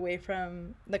takes away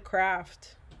from the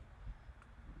craft.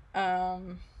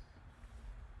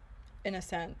 In a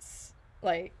sense,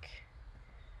 like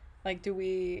do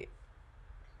we,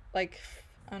 like,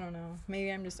 I don't know,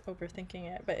 maybe I'm just overthinking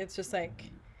it, but it's just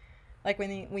like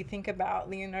when we think about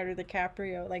Leonardo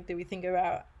DiCaprio, like, do we think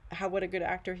about what a good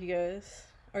actor he is,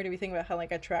 or do we think about how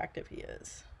like attractive he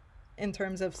is, in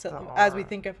terms of as we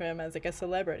think of him as like a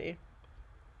celebrity,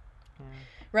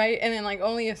 right? And then like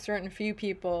only a certain few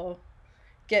people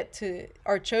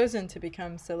are chosen to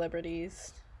become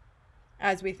celebrities,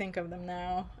 as we think of them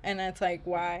now, and it's like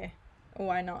why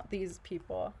not these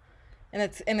people? And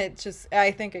it just,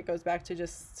 I think it goes back to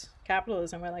just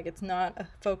capitalism, where like it's not a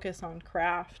focus on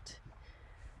craft.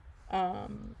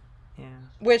 Yeah.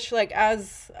 Which, like,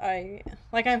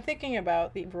 I'm thinking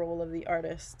about the role of the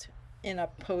artist in a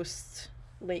post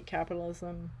late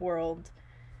capitalism world,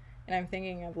 and I'm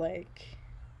thinking of like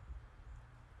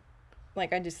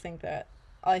I just think that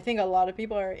I think a lot of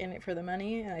people are in it for the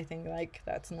money, and I think like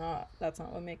that's not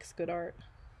what makes good art.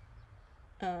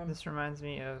 This reminds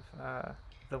me of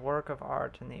the work of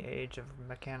art in the age of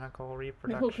mechanical No,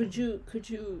 reproduction. could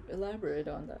you elaborate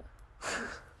on that?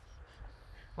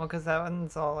 Well, because that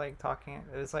one's all like talking.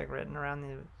 It was like written around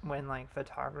when like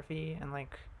photography and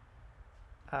like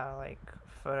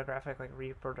photographic like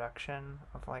reproduction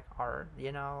of like art,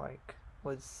 like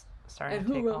was starting And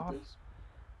to who take wrote off. this?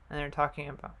 And they're talking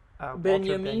about Walter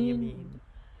Benjamin? Benjamin.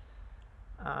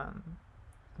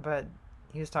 But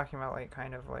he was talking about like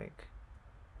kind of like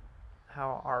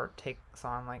how art takes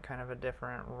on like kind of a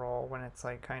different role when it's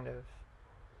like kind of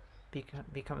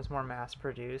becomes more mass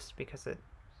produced, because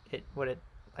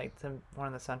one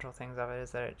of the central things of it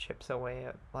is that it chips away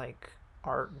at like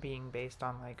art being based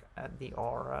on like the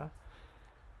aura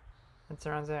that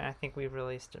surrounds it. And I think we're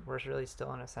really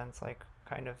still in a sense like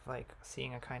kind of like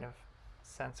seeing a kind of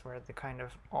sense where the kind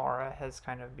of aura has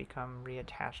kind of become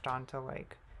reattached onto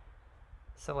like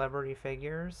celebrity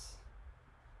figures.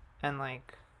 And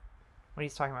like what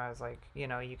he's talking about is like,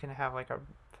 you can have like a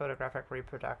photographic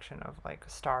reproduction of like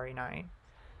Starry Night,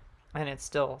 and it's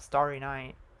still Starry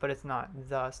Night, but it's not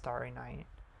the Starry Night.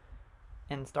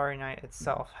 And Starry Night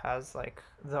itself has like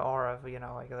the aura of,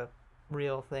 like the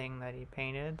real thing that he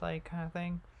painted, like kind of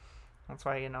thing. That's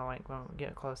why, like when we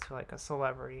get close to like a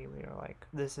celebrity, we're like,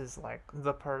 this is like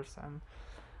the person.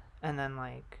 And then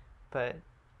like, but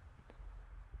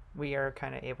we are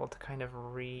kind of able to kind of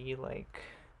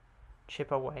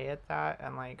chip away at that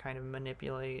and like kind of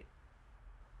manipulate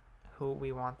who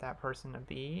we want that person to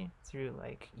be through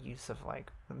like use of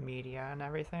like the media and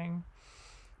everything.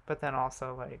 But then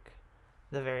also like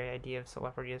the very idea of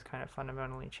celebrity is kind of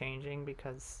fundamentally changing,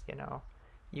 because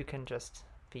you can just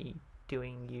be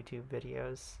doing YouTube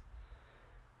videos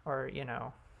or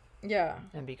Yeah.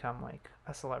 and become like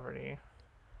a celebrity.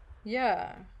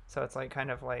 Yeah. So it's like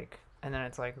kind of like, and then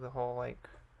it's like the whole like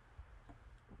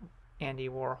Andy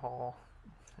Warhol.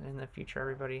 In the future,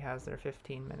 everybody has their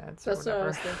 15 minutes. That's or what I whatever.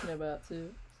 was thinking about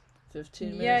too. 15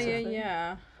 Yeah, minutes. yeah, of fame.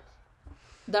 yeah.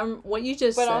 Then what you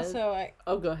just But said. also,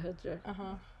 Oh, go ahead, Jack.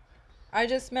 I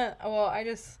just meant. Well,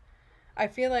 I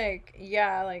feel like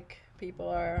like people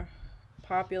are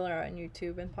popular on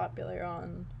YouTube and popular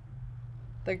on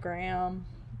the gram,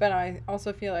 but I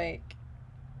also feel like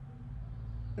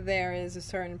there is a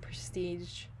certain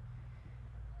prestige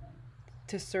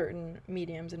to certain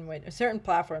mediums in which certain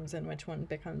platforms in which one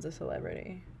becomes a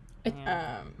celebrity.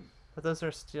 Yeah. But those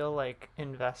are still like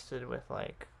invested with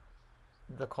like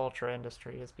the culture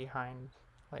industry is behind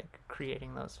like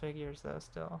creating those figures though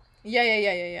still. Yeah.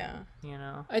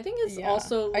 I think it's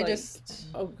also like...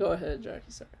 Oh, go ahead,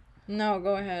 Jackie, sorry. No,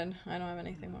 go ahead. I don't have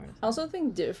anything more to say. I also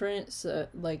think different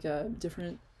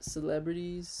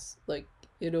celebrities, like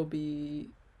it'll be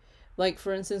like,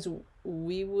 for instance,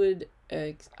 we would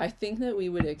I think that we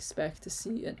would expect to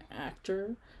see an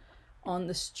actor on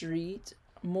the street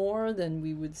more than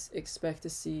we would expect to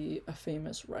see a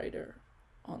famous writer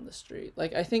on the street.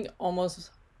 Like, I think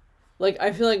almost, like,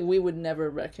 I feel like we would never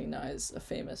recognize a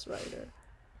famous writer.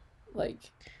 Like,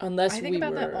 unless I think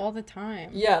about that all the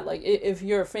time. Yeah, like, if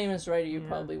you're a famous writer, you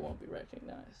probably won't be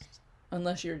recognized.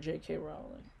 Unless you're J.K.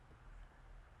 Rowling.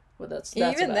 But that's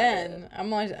even then,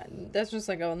 I'm like, that's just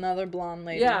like another blonde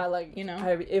lady. Yeah, like,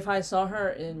 if I saw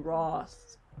her in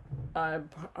Ross, I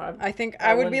think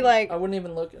I would be like, I wouldn't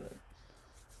even look at her.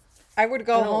 I would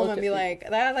go home and be like,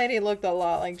 that lady looked a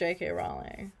lot like J.K.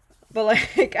 Rowling. But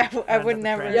like, I would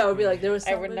never. Yeah, I would be like, there was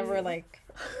somebody... I would never like.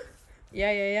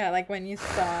 Yeah. Like when you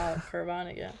saw Kurt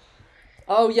Vonnegut.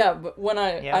 Oh yeah, but when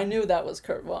I knew that was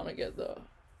Kurt Vonnegut though.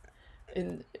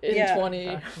 In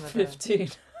 2015.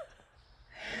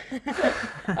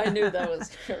 I knew that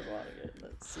was Kurt Vonnegut.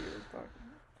 Let's see what part.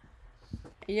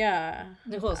 Yeah.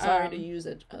 Nicole, sorry to use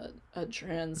a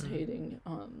trans-hating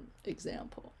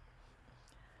example.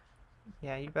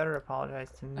 Yeah, you better apologize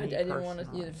to me. I didn't want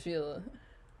you to feel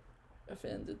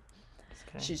offended.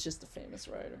 She's just a famous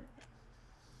writer.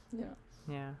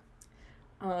 Yeah.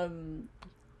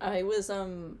 I was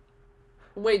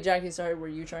Wait, Jackie, sorry, were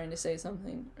you trying to say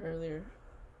something earlier?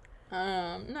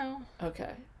 No.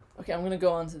 Okay, I'm gonna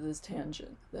go on to this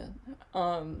tangent then.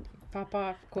 Pop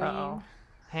off, queen. Uh-oh.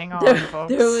 Hang on,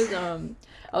 folks. There was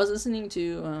I was listening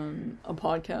to a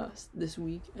podcast this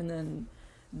week, and then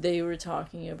they were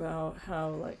talking about how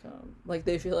like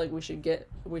they feel like we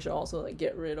should also like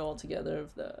get rid altogether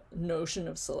of the notion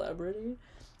of celebrity.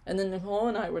 And then Nicole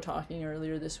and I were talking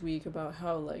earlier this week about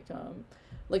how like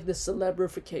the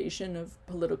celebrification of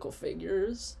political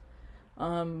figures,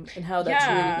 and how that's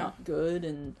really Yeah. not good,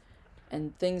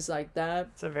 and things like that.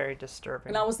 It's a very disturbing.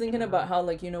 And I was thinking about how,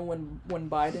 like, you know, when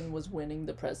Biden was winning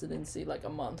the presidency like a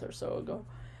month or so ago,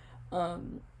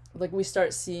 like we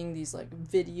start seeing these like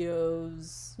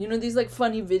videos, you know, these like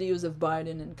funny videos of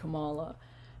Biden and Kamala,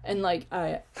 and like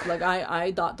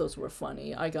I thought those were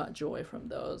funny. I got joy from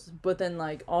those, but then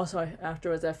like also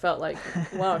afterwards I felt like,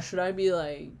 wow, should I be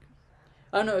like,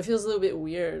 I don't know, it feels a little bit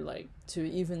weird like to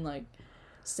even like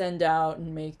send out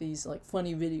and make these like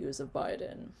funny videos of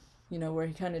Biden, you know, where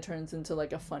he kind of turns into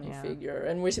like a funny figure,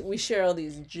 and we share all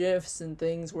these gifs and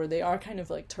things where they are kind of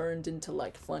like turned into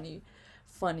like funny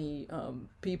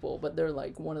people, but they're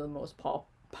like one of the most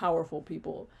powerful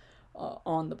people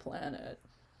on the planet,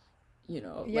 you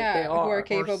know. Yeah, like they who are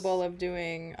capable of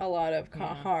doing a lot of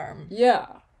harm. Yeah,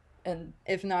 and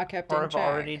if not kept or in have check.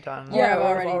 already done. yeah, have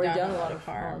or already done done a lot of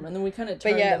harm, and then we kind of But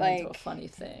turn yet, them into a like- funny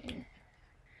thing.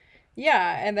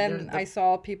 Yeah, and then There's the- I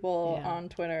saw people Yeah. on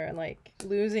Twitter like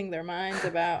losing their minds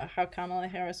about how Kamala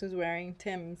Harris was wearing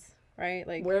Tim's, right?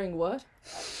 Like Wearing what?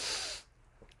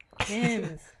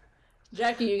 Tim's.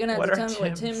 Jackie, you're gonna have What to are tell me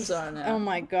what Tims? Tim's are now. Oh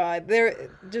my god, they're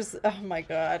just oh my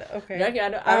god. Okay. Jackie, I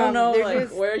don't know they're like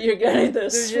just- where you're getting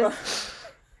this they're from. just-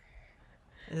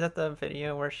 Is that the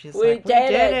video where she's We like, did "We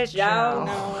did it, it, Joe." Joe"?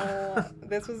 No,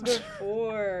 this was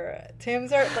before.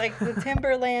 Tim's are like the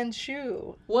Timberland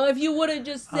shoe, Well, if you would have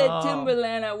just said Oh.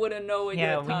 Timberland, I wouldn't know what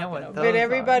Yeah, you're we talking know what about. those but are.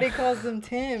 everybody calls them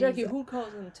Tim's. Jackie, who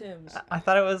calls them Tims? I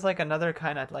thought it was like another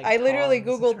kind of like. I literally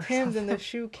Tom's googled or Tim's and the something.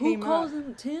 shoe Who came calls up.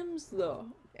 them Tims though?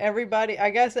 Everybody, I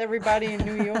guess everybody in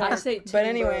New York. I say but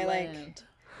anyway, like, Timberland.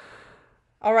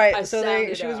 all right. I So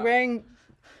sounded she was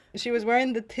out.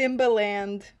 wearing the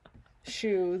Timberland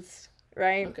shoes,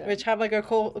 right? Okay. Which have like a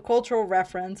cultural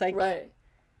reference, like Right.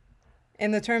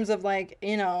 in the terms of like,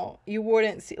 you know, you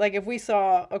wouldn't see like if we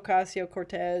saw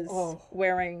Ocasio-Cortez Oh.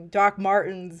 wearing Doc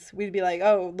Martens, we'd be like,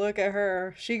 oh, look at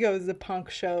her, she goes to punk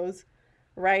shows,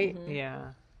 right? Mm-hmm. Yeah.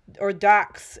 Or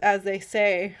docs, as they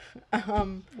say.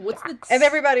 What's the And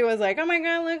everybody was like, oh my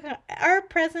god, look, our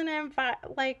president,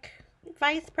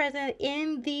 vice president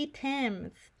in the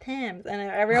Tims. And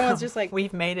everyone's just like,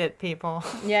 We've made it, people.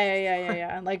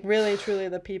 yeah. Like, really, truly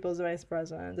the people's vice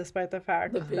president, despite the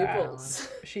fact the that peoples?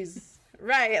 she's,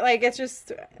 right, like, it's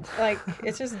just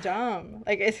dumb.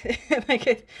 Like,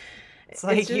 It's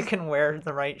like you just- can wear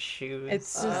the right shoes.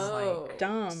 It's just Oh,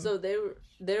 dumb. So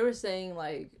they were saying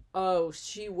like, oh,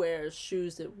 she wears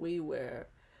shoes that we wear.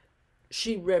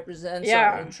 She represents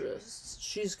Yeah. our interests.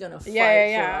 She's gonna fight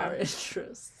Yeah. for our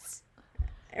interests.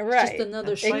 right. Just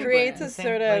another It shoe creates brand. a Same,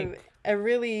 sort of, like- a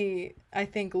really, I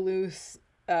think, loose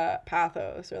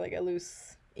pathos, or like a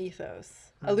loose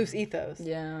ethos. A loose ethos.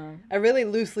 Yeah. A really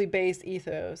loosely based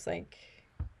ethos, like,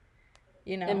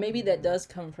 you know. And maybe that does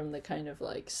come from the kind of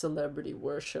like celebrity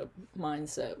worship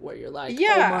mindset where you're like,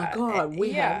 Yeah, oh my god,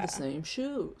 we yeah. have the same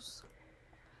shoes.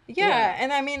 Yeah, Yeah.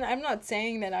 and I mean, I'm not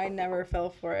saying that I never fell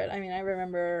for it. I mean, I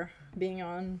remember being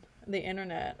on the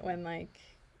internet when, like,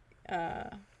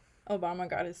 Obama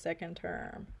got his second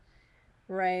term,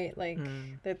 right? Like,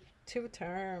 the two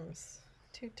terms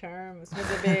was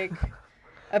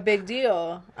a big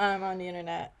deal on the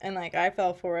internet, and like I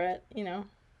fell for it, you know,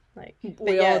 like We but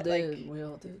all yet, did. like, We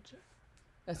all did.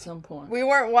 At some point. we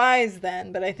weren't wise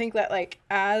then, but I think that like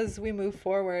as we move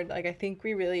forward, like I think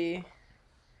we really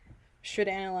should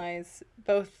analyze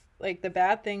both like the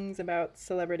bad things about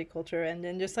celebrity culture and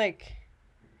then just like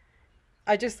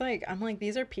I'm like,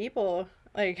 these are people,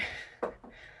 like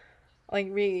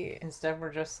we Instead,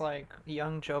 we're just like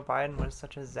young Joe Biden was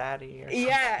such a zaddy. Or something.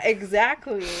 yeah,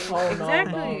 exactly. Oh,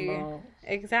 exactly. no.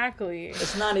 Exactly.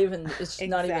 It's not even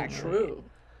not even Exactly. true.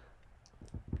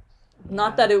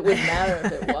 Not that it would matter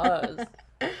if it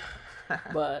was.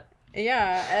 But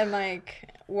Yeah, and like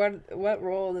what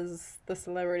role does the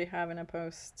celebrity have in a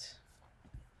post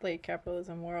late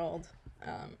capitalism world?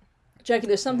 Jackie,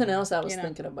 there's something else I was You know.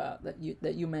 thinking about that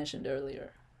you mentioned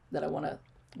earlier that I wanna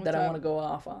What's up? go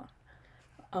off on.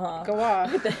 Go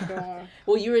off. Go off.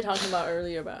 Well, you were talking about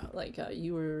earlier about like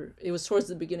it was towards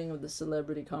the beginning of the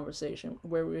celebrity conversation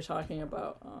where we were talking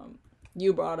about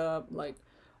you brought up like,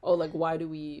 oh, like why do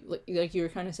we like you were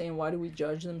kind of saying, why do we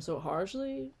judge them so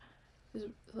harshly?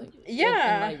 Like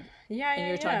Yeah. and, like, Yeah, and yeah,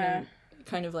 you're yeah. talking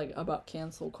kind of like about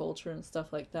cancel culture and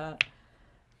stuff like that.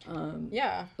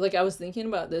 Yeah. Like I was thinking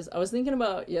about this. I was thinking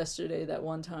about yesterday that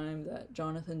one time that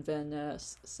Jonathan Van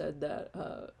Ness said that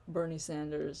Bernie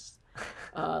Sanders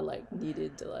like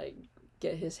needed to like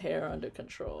get his hair under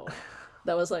control.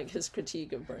 That was like his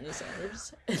critique of Bernie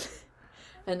Sanders.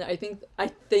 And I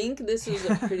think this is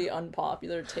a pretty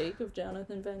unpopular take of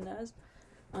Jonathan Van Ness.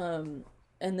 And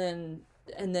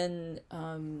then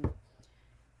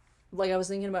like I was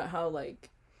thinking about how like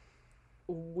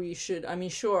we should. I mean,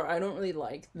 sure, I don't really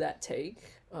like that take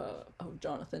of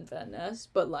Jonathan Van Ness,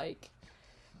 but like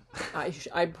I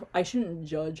shouldn't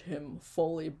judge him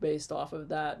fully based off of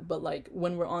that. But like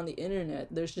when we're on the internet,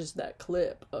 there's just that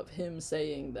clip of him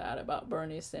saying that about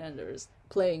Bernie Sanders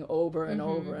playing over and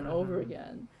over and over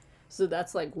again. So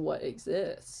that's like what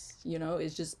exists, you know,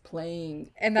 it's just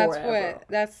playing And that's forever.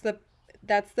 what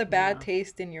that's the bad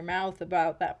taste in your mouth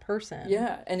about that person.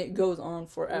 Yeah, and it goes on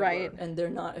forever, Right. and they're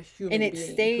not a human And it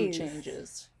being stays. who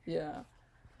changes. Yeah,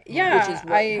 Yeah, which is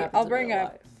what happens I'll in bring real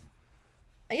up life.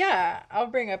 yeah, I'll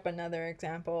bring up another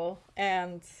example,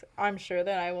 and I'm sure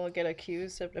that I will get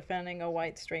accused of defending a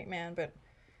white straight man, but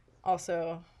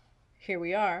also here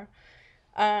we are.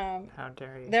 How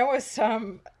dare you?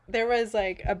 There was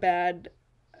like a bad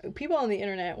people on the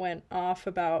internet went off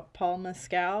about Paul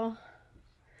Mescal.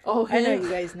 Oh, I know him. you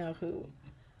guys know who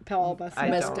Paul Mescal I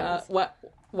don't. is. Mezcal. What?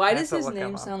 Why I does have to his look him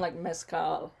name up. sound like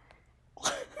mezcal?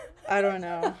 I don't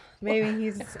know. Maybe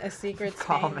he's a secret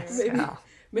Paul Spaniard. Mescal.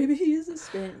 Maybe he is a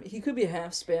Spaniard. He could be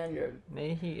half Spaniard.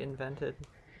 Maybe he invented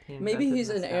Maybe he's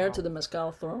an heir mezcal. to the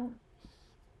mezcal throne.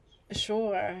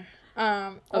 Sure.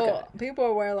 Okay. Well,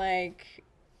 people were like,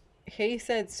 he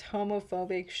said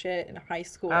homophobic shit in high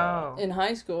school. Oh, In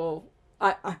high school,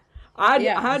 I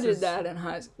Yeah, did this is- that in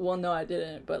high school. Well, no, I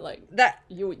didn't. But like That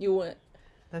you went.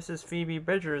 this is Phoebe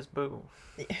Bridgers' boo.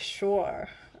 sure.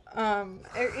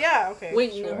 Yeah. Okay.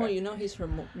 Wait, sure. you know he's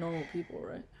from Normal People,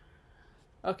 right?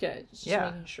 Okay, just Yeah,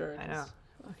 making sure. I know.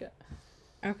 Okay.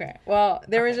 Okay. Well,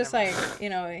 there was Okay, just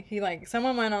never like, he like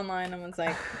someone went online and was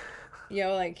like,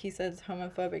 yo, like he says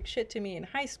homophobic shit to me in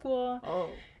high school, Oh.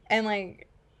 and like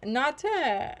not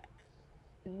to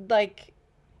like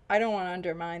I don't want to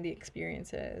undermine the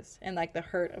experiences and like the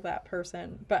hurt of that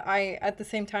person, but I at the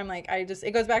same time like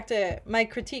it goes back to my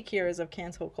critique here is of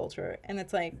cancel culture, and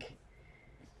it's like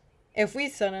if we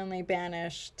suddenly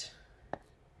banished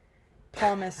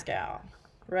Paul Mescal,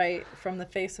 right, from the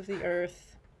face of the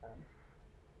earth,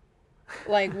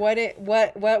 like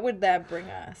what would that bring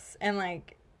us? And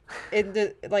like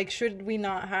like should we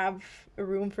not have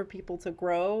room for people to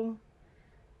grow?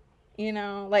 You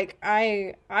know, like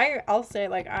I'll say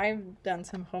like I've done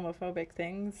some homophobic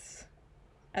things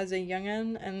as a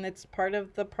youngin, and it's part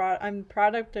of the I'm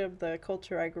product of the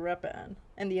culture I grew up in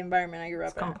and the environment I grew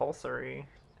It's up in. compulsory.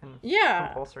 And Yeah.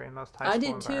 compulsory in most high I school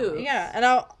did too. environments. Yeah, and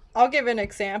I'll give an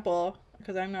example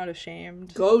because I'm not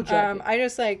ashamed. Go, Jackie. I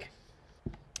just like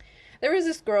there was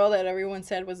this girl that everyone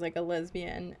said was like a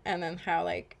lesbian, and then how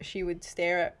like she would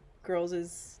stare at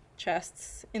girls'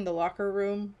 chests in the locker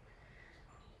room,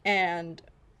 and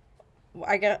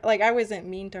I wasn't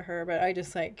mean to her, but I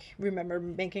just like remember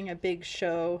making a big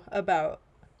show about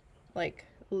like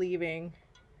leaving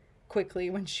quickly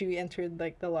when she entered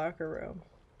like the locker room.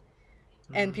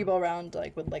 And people around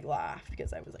like would like laugh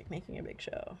because I was like making a big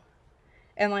show.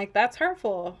 And like that's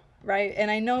hurtful, right?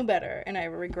 And I know better and I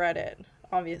regret it,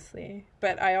 obviously.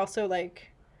 But I also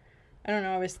like I don't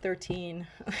know, I was 13.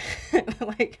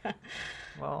 like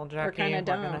Well, Jackie, kinda we're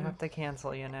gonna dumb. have to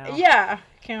cancel you now. yeah,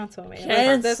 cancel me.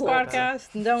 Like, this Cancel.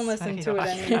 podcast, don't listen to it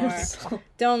anymore. Cancel.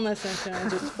 Don't listen to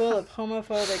it. It's full of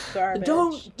homophobic garbage.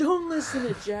 Don't listen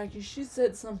to Jackie. She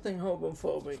said something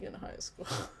homophobic in high school.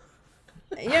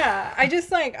 Yeah, I just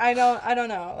like I don't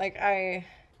know. Like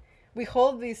we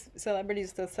hold these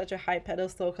celebrities to such a high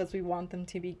pedestal because we want them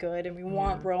to be good and we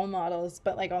want role models,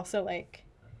 but like also like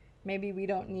maybe we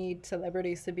don't need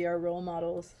celebrities to be our role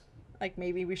models. Like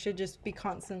maybe we should just be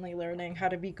constantly learning how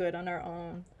to be good on our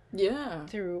own Yeah.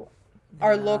 through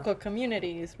our Yeah. local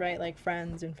communities, right? Like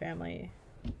friends and family,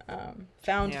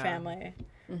 found Yeah. family.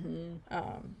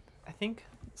 I think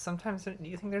sometimes, do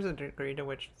you think there's a degree to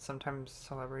which sometimes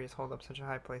celebrities hold up such a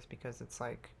high place because it's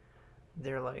like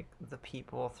they're like the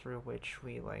people through which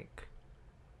we like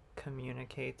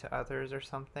communicate to others or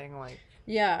something?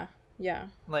 Yeah.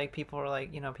 Like people are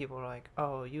like, people are like,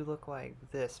 oh, you look like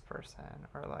this person,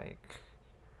 or like,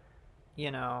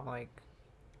 like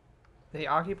they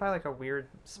occupy like a weird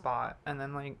spot. And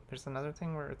then like there's another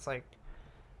thing where it's like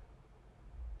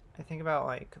I think about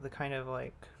like the kind of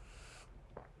like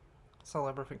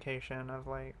celebrification of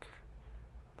like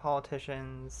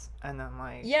politicians, and then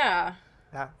like Yeah.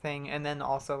 that thing, and then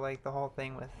also like the whole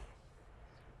thing with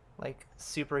like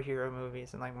superhero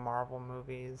movies and like Marvel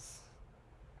movies,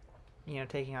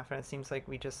 taking off, and it seems like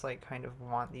we just like kind of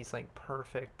want these like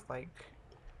perfect like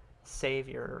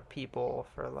savior people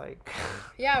for like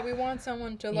Yeah, we want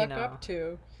someone to look know. up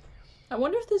to. I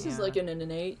wonder if this is Yeah. like an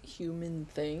innate human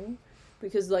thing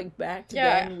Because like back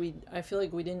Yeah. then, I feel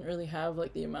like we didn't really have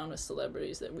like the amount of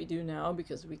celebrities that we do now,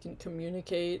 because we can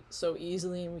communicate so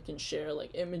easily and we can share like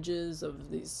images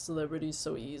of these celebrities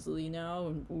so easily now,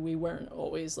 and we weren't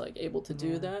always like able to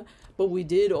do that. But we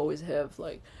did always have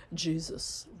like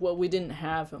Jesus. Well, we didn't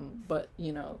have him, but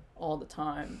you know, all the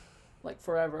time, like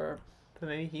forever. But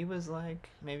maybe he was like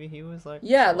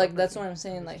Yeah, like that's what I'm celebrity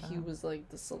saying. of Like his he time. was like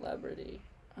the celebrity.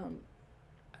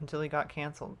 Until he got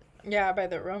canceled. Yeah, by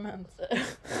the Romans.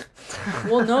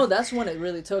 Well, no, that's when it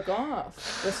really took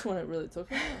off. That's when it really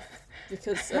took off.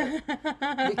 Because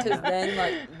then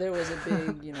like there was a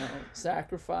big, you know,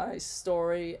 sacrifice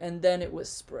story, and then it was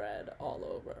spread all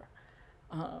over.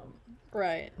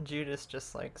 Right. Judas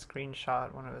just like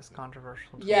screenshot one of his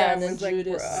controversial tweets. Yeah, Yeah, and it then was like,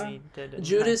 Judas bruh. He did it in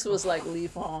Judas high was school. like Li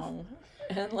Fong,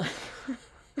 and like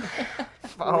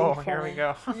Oh, Lee here we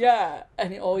go. yeah,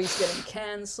 and always getting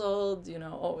canceled. You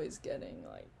know, always getting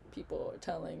like people are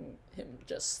telling him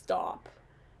just stop,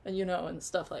 and you know, and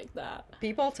stuff like that.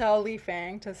 People tell Li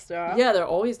Fang to stop. Yeah, they're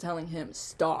always telling him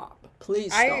stop,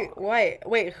 please stop.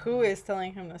 Wait, who is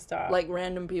telling him to stop? Like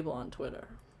random people on Twitter.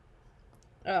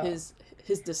 oh.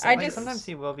 His disciples. Like, just- sometimes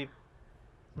he will be.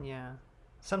 Yeah.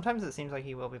 Sometimes it seems like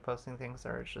he will be posting things that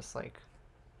are just like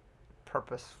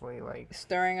purposefully like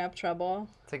Stirring up trouble.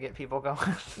 to get people going.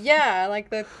 Yeah,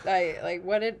 like that. I like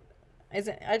what it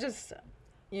isn't. I just,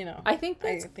 you know, I think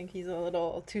I that's think he's a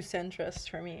little too centrist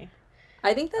for me.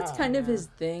 kind of yeah. his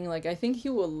thing. Like I think he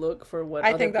will look for what I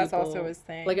other think that's people, also his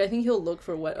thing. Like I think he'll look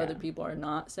for what other Yeah. people are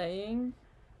not saying.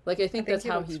 Like I think that's he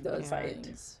how looks he for the does fight.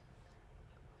 things.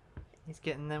 He's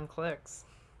getting them clicks.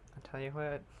 I tell you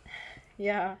what.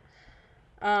 Yeah.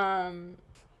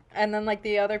 And then like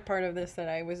the other part of this that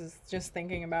I was just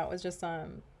thinking about was just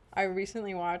I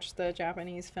recently watched the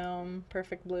Japanese film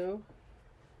Perfect Blue.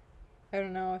 I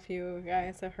don't know if you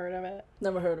guys have heard of it.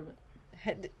 Never heard of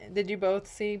it. Did you both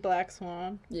see Black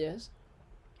Swan? Yes.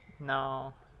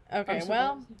 No. Okay, I'm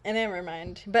well, surprised. and never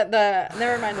mind. But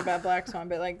never mind about Black Swan.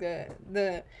 But like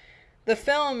the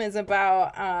film is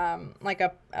about like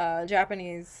a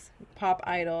Japanese pop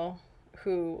idol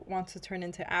who wants to turn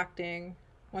into acting,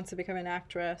 wants to become an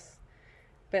actress,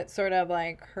 but sort of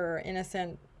like her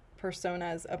innocent persona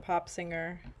as a pop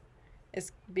singer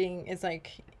is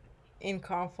like in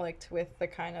conflict with the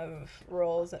kind of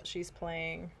roles that she's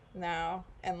playing now,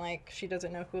 and like she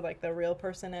doesn't know who like the real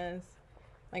person is.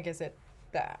 Like, is it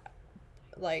that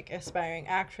like aspiring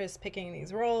actress picking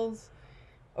these roles,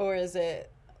 or is it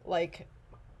like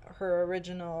her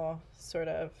original sort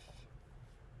of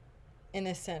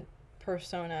innocent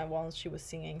persona while she was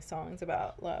singing songs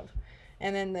about love?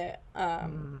 And then the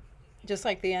just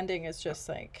like the ending is just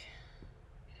like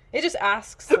it just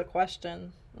asks the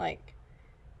question like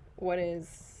what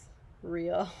is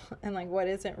real and like what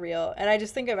isn't real. And I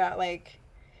just think about like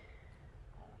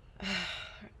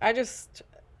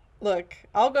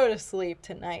I'll go to sleep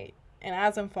tonight, and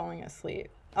as I'm falling asleep,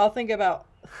 I'll think about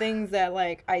things that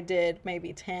like I did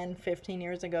maybe 10, 15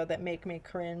 years ago that make me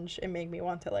cringe and make me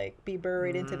want to like be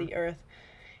buried into the earth.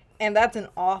 And that's an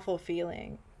awful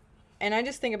feeling. And I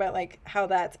just think about like how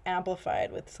that's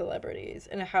amplified with celebrities,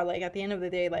 and how like at the end of the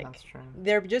day, like That's true.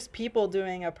 they're just people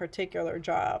doing a particular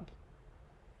job,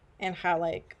 and how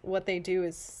like what they do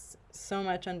is so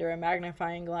much under a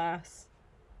magnifying glass.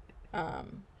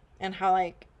 And how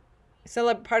like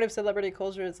part of celebrity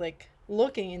culture is like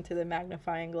looking into the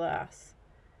magnifying glass,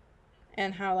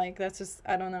 and how like that's just,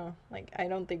 I don't know, like I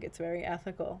don't think it's very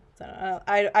ethical. So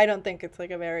I don't think it's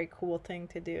like a very cool thing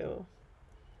to do.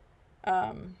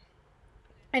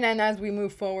 And then as we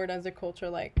move forward as a culture,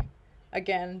 like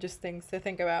again, just things to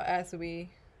think about as we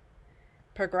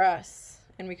progress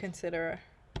and we consider,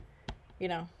 you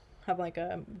know, have like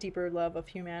a deeper love of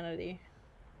humanity,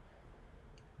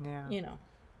 Yeah. you know,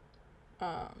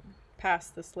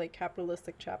 past this like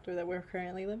capitalistic chapter that we're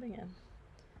currently living in.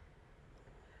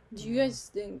 Do you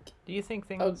guys think? Do you think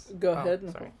things? Oh, go ahead,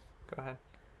 Nicole. Sorry. Go ahead.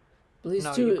 Please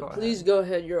No, you go please ahead. go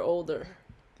ahead. You're older.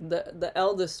 The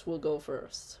eldest will go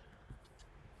first.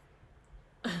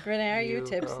 Renee, are you Go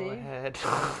tipsy? ahead.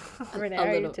 Renee, A are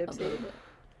you little tipsy? bit.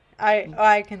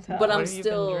 I can tell. But What I'm have you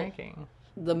still- been drinking?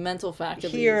 The mental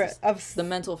faculties. here of The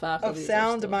mental faculties. are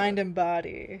sound still mind there. and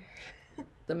body.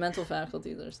 The mental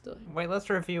faculties are still here. Wait, let's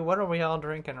review. What are we all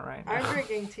drinking right now? I'm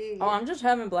drinking tea. Oh, I'm just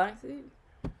having black tea.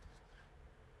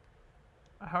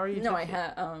 How are you? No, I tipsy?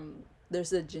 had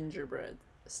there's a gingerbread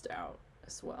stout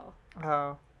as well.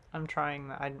 Oh, I'm trying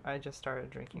that. I just started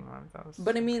drinking one of those.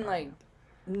 But I I'm mean, trying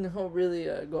like, no, really.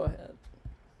 Go ahead.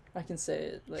 I can say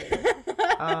it later.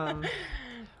 it.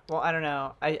 Well, I don't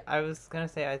know. I was gonna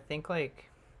say I think like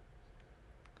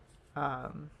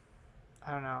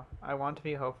I don't know. I want to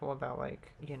be hopeful about,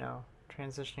 like,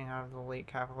 transitioning out of the late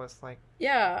capitalist, like,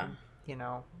 Yeah.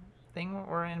 Thing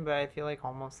we're in, but I feel like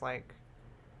almost like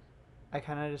I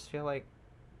kind of just feel like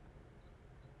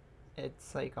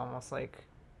it's like almost like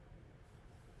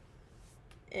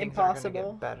things aren't gonna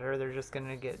Impossible. get better. They're just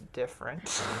gonna get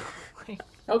different. Like,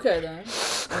 Okay then.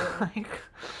 like,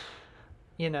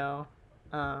 you know,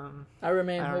 I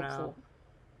remain I don't know. hopeful.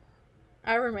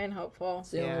 I remain hopeful.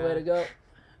 It's the Yeah. only way to go.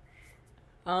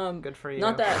 Good for you.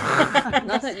 Not that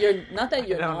not that you're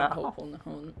I don't not know. hopeful. No,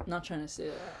 I'm not trying to say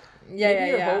that. Yeah, Maybe yeah,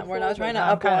 you're yeah. hopeful, We're not trying to but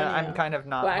I'm up kind of on you. I'm kind of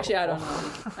not. Well, actually, I don't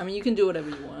hopeful. know. I mean, you can do whatever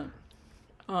you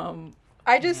want.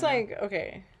 I just Yeah. like,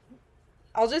 okay.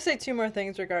 I'll just say two more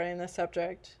things regarding this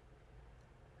subject.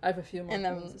 I have a few more And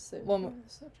then things to say. we'll before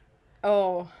this subject.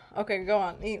 Oh, okay, go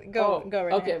on. Go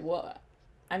right Okay, ahead. well,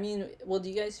 I mean, do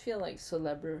you guys feel like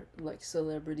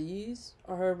celebrities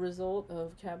are a result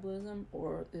of capitalism,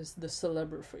 or is the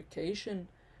celebrification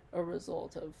a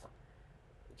result of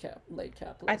late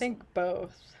capitalism? I think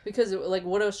both. Because like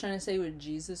what I was trying to say with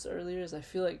Jesus earlier is I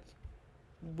feel like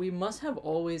we must have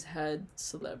always had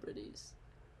celebrities,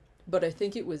 but I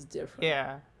think it was different.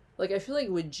 Yeah. Like I feel like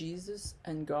with Jesus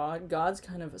and God's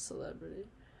kind of a celebrity.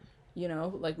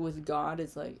 Like with God,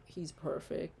 it's like he's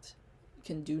perfect,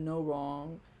 can do no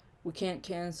wrong. We can't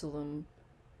cancel him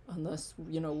unless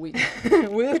we.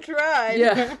 We've tried.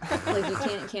 Yeah, like you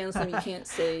can't cancel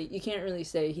him. You can't really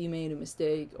say he made a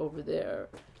mistake over there,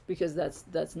 because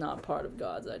that's not part of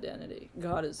God's identity.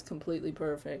 God is completely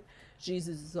perfect.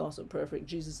 Jesus is also perfect.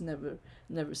 Jesus never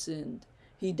sinned.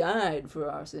 He died for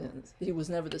our sins. He was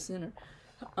never the sinner.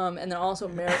 And then also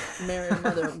Mary,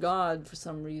 Mother of God, for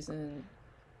some reason,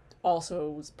 also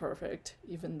was perfect,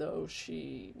 even though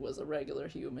she was a regular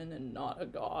human and not a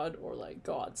god or like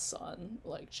God's son,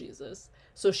 like Jesus.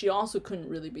 So she also couldn't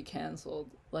really be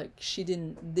canceled. Like she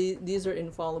didn't. These are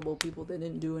infallible people. They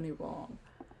didn't do any wrong.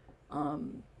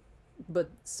 But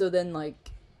so then like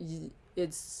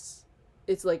it's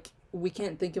like we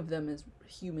can't think of them as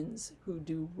humans who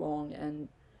do wrong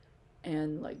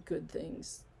and like good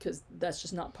things, because that's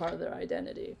just not part of their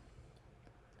identity.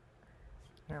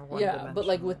 They're Yeah, but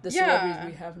like with the Yeah.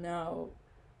 celebrities we have now,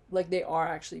 like they are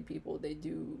actually people. They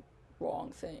do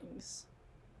wrong things.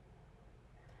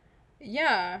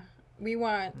 Yeah, we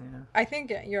want. Yeah. I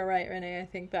think you're right, Renee. I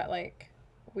think that like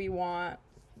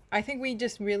I think we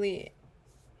just really,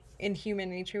 in human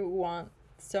nature, want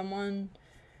someone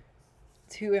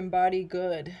to embody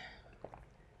good.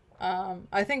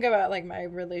 I think about like my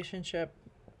relationship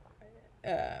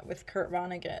with Kurt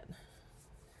Vonnegut.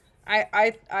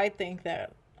 I think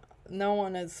that no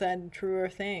one has said truer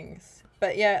things,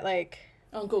 but yet like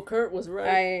Uncle Kurt was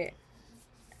right.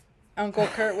 Uncle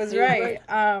Kurt was He was right.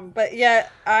 But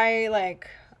yet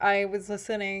I was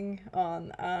listening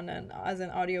as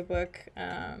an audiobook,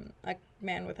 A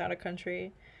Man Without a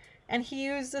Country, and he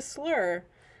used a slur.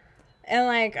 And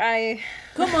like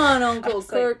Come on, Uncle was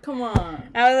Kurt. like- Come on.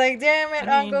 I was like, damn it,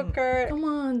 I mean, Uncle Kurt. Come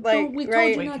on. Like, We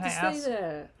right. told you Wait, not can to I say ask-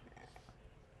 that.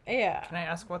 Yeah. Can I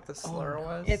ask what the slur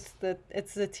was?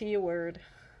 It's the T word.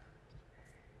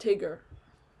 Tigger.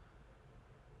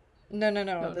 No,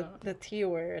 No. the T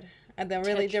word. And the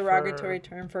really Tetch derogatory for-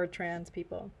 term for trans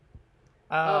people.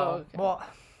 Oh, okay. well.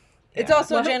 It's yeah.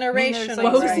 also What? I mean, there's, generational, like,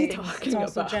 What was he right? talking It's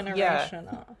also about?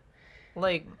 generational.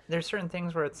 Like, there's certain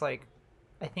things where it's like,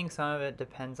 I think some of it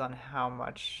depends on how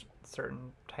much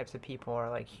certain types of people are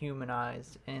like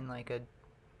humanized in like a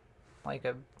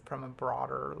from a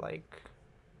broader like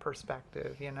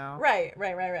perspective, you know? Right.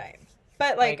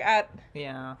 But like Like-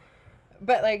 Yeah.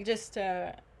 but like just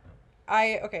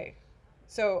okay.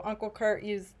 So Uncle Kurt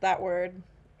used that word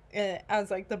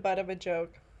as like the butt of a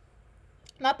joke.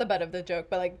 Not the butt of the joke,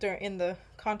 but like in the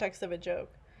context of a joke.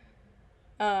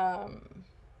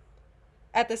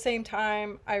 At the same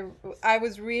time, I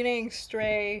was reading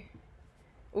Stray.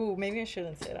 Ooh, maybe I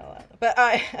shouldn't say it out loud. But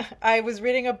I was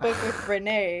reading a book with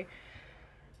Renee.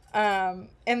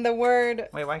 And the word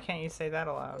Wait, why can't you say that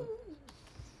aloud?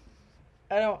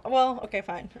 well, okay,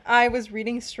 fine. I was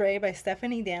reading Stray by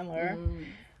Stephanie Danler.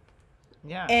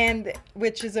 Yeah. And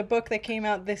which is a book that came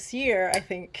out this year, I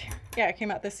think. Yeah, it came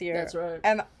out this year. That's right.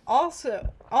 And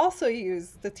also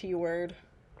used the T word.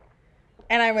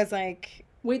 And I was like,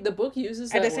 Wait, the book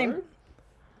uses At that the same- word?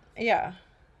 yeah,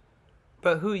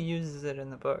 But who uses it in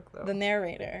the book though? the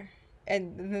narrator.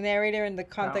 And the narrator in the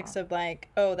context of like,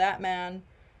 oh, that man,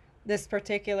 this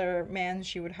particular man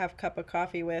she would have a cup of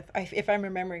coffee with, if I'm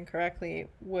remembering correctly,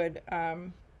 would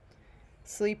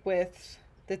sleep with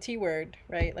the T word,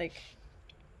 right? Like,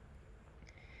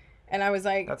 and I was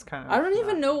like, That's kind of I don't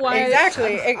even know why.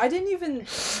 Exactly. I didn't even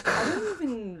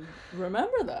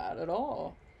remember that at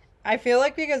all. I feel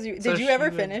like because you So did you she ever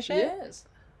would- finish it? Yes.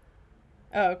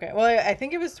 Oh, okay. Well, I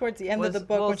think it was towards the end of the Was-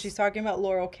 book well, when she's talking about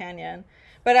Laurel Canyon.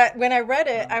 But when I read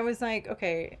it, I was like,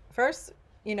 okay, first,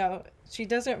 she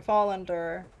doesn't fall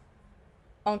under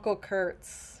Uncle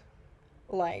Kurt's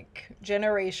like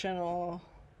generational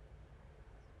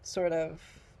sort of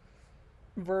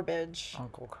verbiage.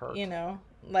 Uncle Kurt.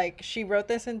 Like she wrote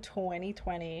this in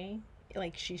 2020.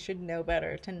 Like she should know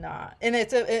better to not. And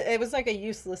it was like a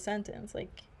useless sentence.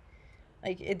 Like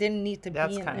it didn't need to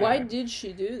That's be in kinda- there. Why did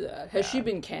she do that? Has she Yeah.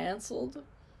 been canceled?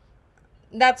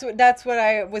 That's what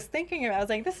I was thinking about. I was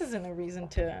like, this isn't a reason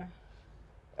to,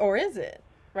 or is it?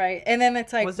 Right? And then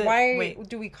it's like, Was it- why wait.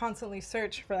 do we constantly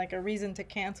search for like a reason to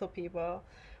cancel people?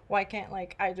 Why can't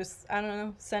like I don't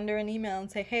know, send her an email and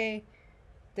say, hey,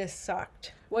 this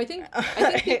sucked. Well, I think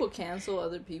people cancel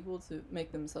other people to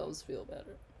make themselves feel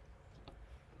better.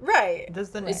 Right.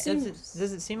 Does It it seems-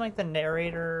 does it seem like the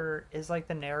narrator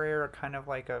kind of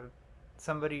like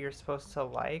somebody you're supposed to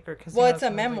like, or because Well, it's a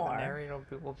sometimes, like, memoir. the narrator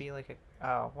will be like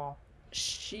oh well.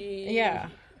 Yeah.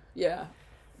 Yeah.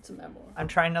 It's a memoir. I'm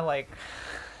trying to like.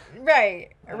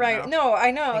 Right. I don't Right. know. No,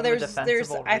 I know. Think of a There's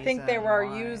defensible I think there are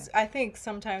reason why. I think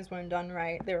sometimes when done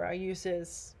right, there are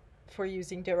uses for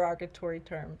using derogatory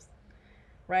terms.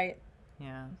 Right?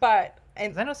 Yeah. But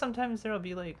 'Cause I know sometimes there'll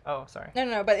be like, oh, sorry.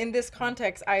 No, but in this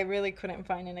context, I really couldn't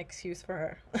find an excuse for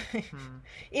her. Hmm.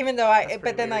 Even though That's but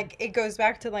pretty then weird. like it goes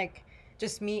back to like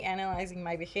just me analyzing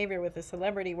my behavior with a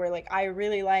celebrity where like I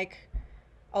really like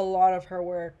a lot of her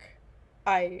work.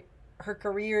 Her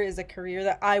career is a career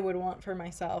that I would want for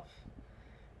myself.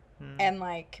 Hmm. And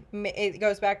like it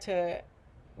goes back to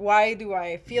why do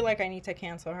I feel like I need to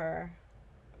cancel her?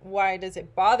 Why does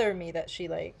it bother me that she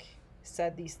like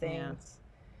said these Yeah. things?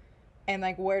 And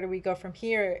like where do we go from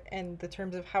here in the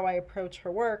terms of how I approach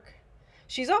her work?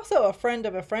 She's also a friend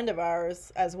of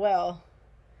ours as well.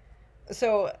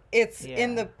 So it's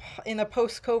in Yeah. the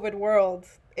post-COVID world,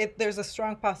 there's a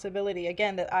strong possibility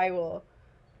again that I will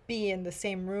be in the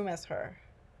same room as her.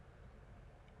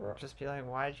 Just be like,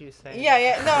 why did you say?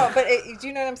 Yeah, no, but do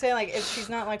you know what I'm saying? Like, she's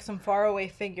not like some faraway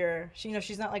figure.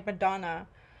 She's not like Madonna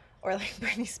or like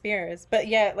Britney Spears. But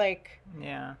yet, like,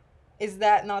 Yeah. is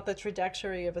that not the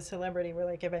trajectory of a celebrity where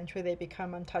like eventually they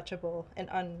become untouchable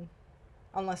and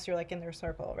unless you're like in their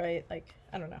circle, right? Like,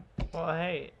 I don't know. Well,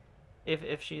 hey,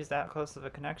 if she's that close of a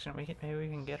connection, maybe we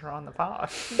can get her on the pod.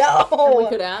 No, And we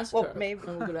could ask well, her. maybe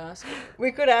And we could ask her.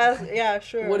 we could ask. Yeah,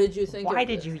 sure. What did you think? Why of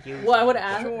did this? you use? Well, I would that?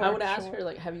 ask. Sure, I would ask sure. her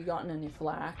like, have you gotten any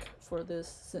flack for this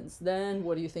since then?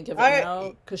 What do you think of it I-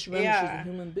 now? Because remember, yeah. she's a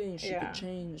human being. She Yeah. could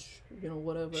change.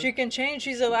 Whatever. She can change.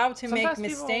 She's allowed to make Sometimes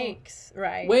people- mistakes,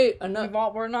 right? Wait, enough.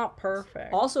 We're not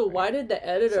perfect. Also, why did the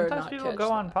editor Sometimes not people catch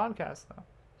go on that? podcasts though.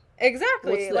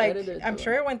 Exactly. What's the Like editor I'm doing?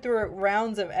 sure it went through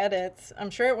rounds of edits.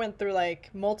 I'm sure it went through like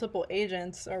multiple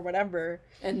agents or whatever.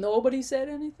 And nobody said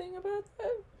anything about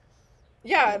that.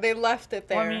 Yeah, they left it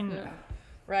there. Well, I mean, Yeah.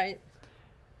 right?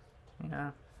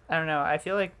 yeah. I don't know. I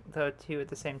feel like though too at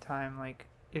the same time, like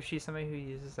if she's somebody who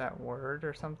uses that word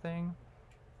or something,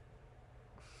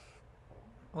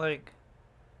 like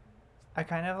I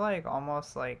kind of like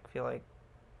almost like feel like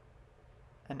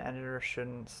an editor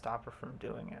shouldn't stop her from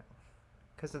doing it.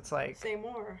 Cuz it's like Say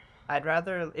more. I'd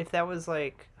rather if that was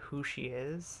like who she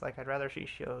is, like I'd rather she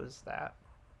shows that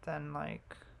than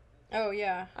like Oh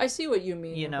yeah. I see what you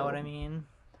mean. you know what though. I mean?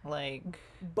 Like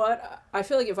But I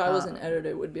feel like if I was an Um, editor,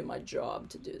 it would be my job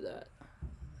to do that.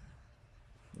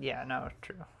 yeah, no,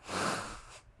 true.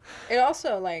 It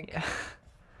also like Yeah.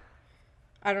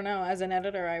 I don't know. As an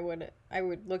editor, I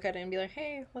would look at it and be like,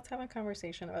 hey, let's have a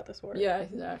conversation about this word. Yeah,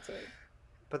 exactly.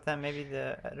 But then maybe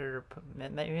the editor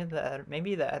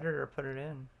maybe the editor put it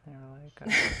in. They were like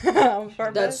On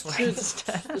That's purpose. true.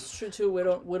 Instead. That's true too. We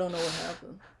don't know what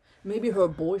happened. Maybe her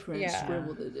boyfriend Yeah.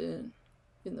 scribbled it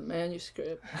in the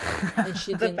manuscript, and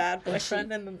she The didn't. bad and she-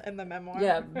 boyfriend in the memoir.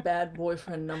 Yeah, bad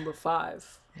boyfriend number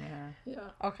 5. Yeah. Yeah,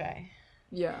 Okay.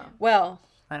 yeah. Well,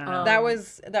 I don't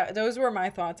know. those were my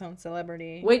thoughts on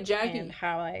celebrity. Wait, Jackie. And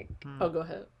how like Oh, go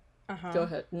ahead. uh-huh. Go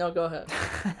ahead. No, go ahead.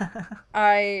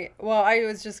 I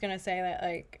was just gonna say that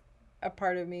like a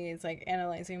part of me is like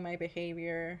analyzing my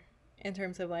behavior in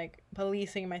terms of like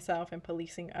policing myself and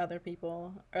policing other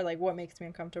people, or like what makes me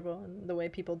uncomfortable and the way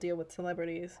people deal with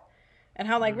celebrities, and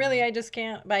how like really I just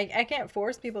can't like I can't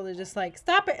force people to just like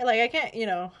stop it. Like I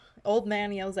can't, old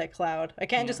man yells at cloud. I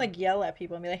can't just like yell at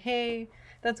people and be like, hey,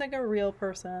 that's like a real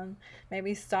person.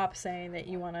 Maybe stop saying that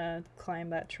you want to climb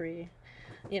that tree.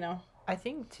 I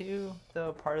think too,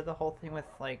 though, part of the whole thing with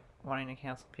like wanting to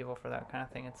cancel people for that kind of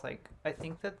thing, it's like I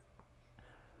think that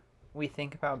we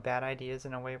think about bad ideas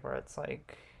in a way where it's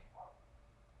like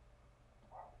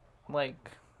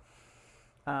like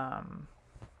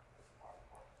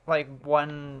like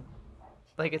one,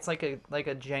 like it's like a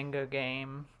Jenga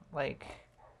game, like,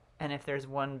 and if there's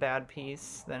one bad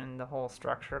piece, then the whole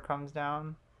structure comes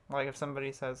down. Like if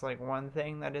somebody says like one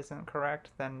thing that isn't correct,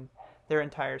 then their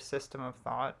entire system of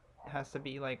thought has to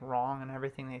be like wrong, and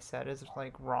everything they said is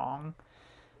like wrong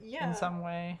in some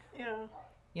way, Yeah.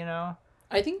 you know?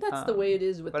 I think that's the way it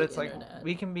is with But the it's internet. like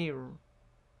we can be,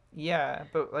 yeah,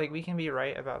 but like we can be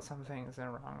right about some things and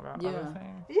wrong about other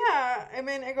things. Yeah, I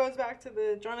mean, it goes back to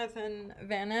the Jonathan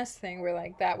Van Ness thing where,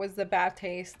 like, that was the bad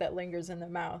taste that lingers in the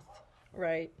mouth,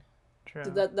 right? True.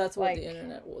 That's what Like- the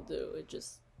internet will do. It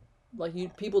just, like,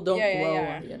 people don't Yeah, grow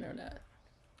yeah. on the internet.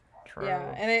 True.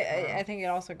 Yeah, and I think it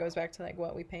also goes back to, like,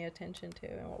 what we pay attention to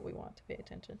and what we want to pay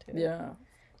attention to. Yeah.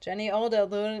 Jenny Odell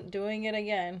doing it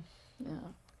again. Yeah.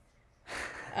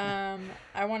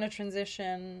 I want to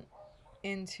transition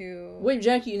into... Wait,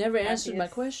 Jackie, you never answered my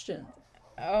Happiest- question.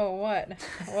 Oh, what?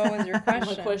 What was your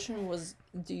question? My question was,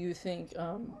 do you think,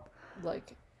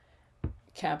 like,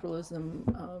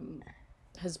 capitalism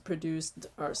has produced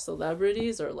our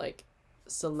celebrities or, like,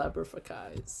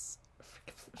 celebrifies?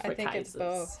 I think it's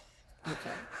both.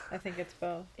 Okay. I think it's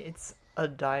both. It's a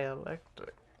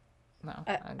dialectic. No,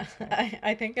 I'm just kidding.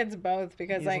 I think it's both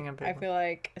because, Using like, a big I one. feel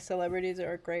like celebrities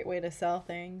are a great way to sell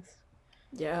things.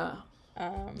 Yeah,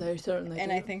 Um, they certainly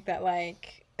and do. I think that,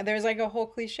 like, there's, like, a whole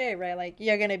cliche, right? Like,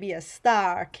 you're gonna be a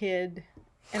star, kid.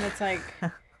 And it's like,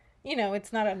 you know,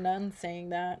 it's not a nun saying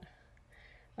that.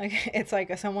 Like, it's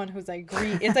like someone who's, like,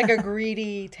 it's like a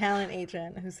greedy talent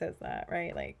agent who says that,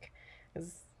 right? Like,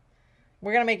 'cause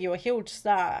we're gonna make you a huge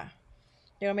star.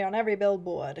 You're gonna be on every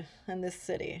billboard in this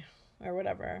city or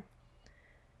whatever.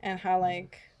 And how,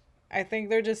 like, I think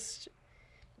they're just...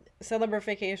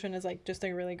 Celebrification is, like, just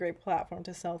a really great platform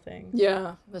to sell things.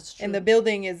 Yeah, that's true. And the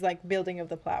building is, like, building of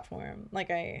the platform.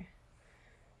 I'm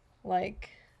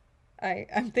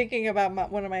thinking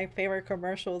about one of my favorite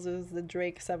commercials is the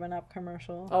Drake 7-Up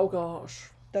commercial. Oh, gosh.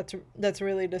 That's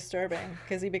really disturbing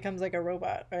because he becomes, like, a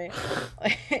robot, right?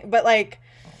 But, like,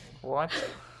 What?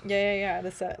 yeah.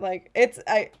 This like it's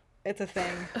a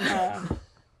thing.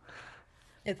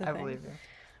 It's a I thing. believe you.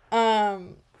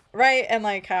 Right, and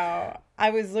like how I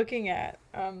was looking at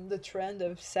the trend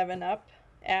of 7-Up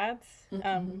ads.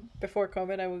 Before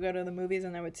COVID, I would go to the movies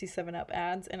and I would see 7-Up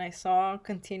ads, and I saw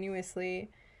continuously,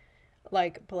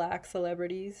 like, black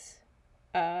celebrities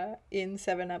in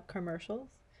 7-Up commercials,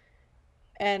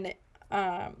 and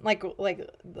like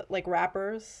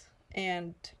rappers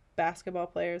and basketball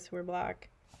players who were black.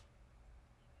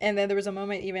 And then there was a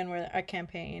moment even where a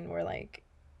campaign where, like,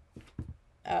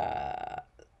 a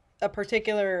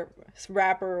particular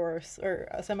rapper or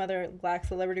some other black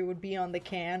celebrity would be on the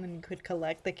can and you could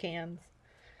collect the cans.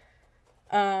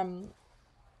 Right,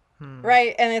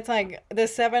 and it's like, does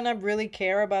 7-Up really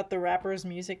care about the rapper's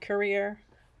music career?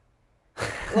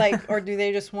 Like, or do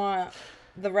they just want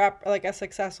like a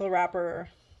successful rapper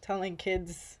telling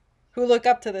kids who look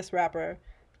up to this rapper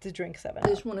to drink 7-Up? They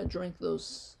just want to drink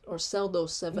those or sell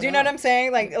those 7-Up. Do you know what I'm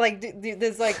saying? Like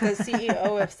does, like, the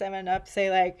CEO of 7-Up say,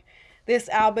 like, this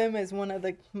album is one of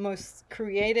the most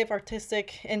creative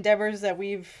artistic endeavors that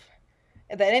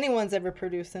anyone's ever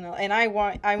produced, and I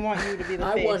want you to be the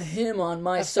face I want him on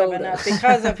my of soda 7-Up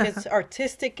because of his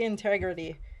artistic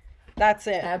integrity. That's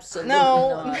it. Absolutely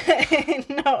no,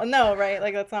 not. no, right?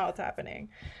 Like, that's not what's happening.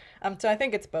 So I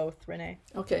think it's both, Renee.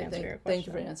 Okay, thank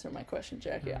you for answering my question,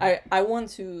 Jackie. I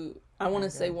want to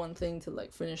say one thing to,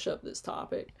 like, finish up this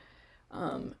topic.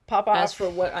 Pop off. As for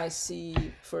what I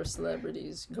see for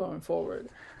celebrities going forward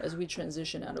as we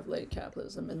transition out of late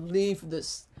capitalism and leave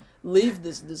this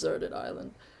deserted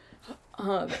island,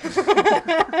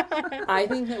 I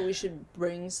think that we should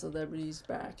bring celebrities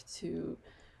back to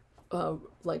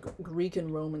like Greek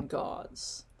and Roman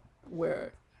gods,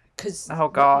 where, cause Oh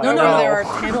God. no, there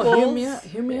are temples. no,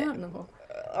 hear me out. No.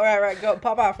 All right, go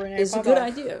pop off, Renee. It's a pop good off.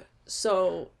 idea.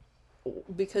 So,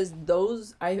 because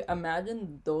I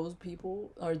imagine those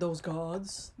people, or those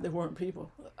gods, they weren't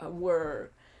people,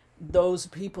 were those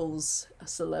people's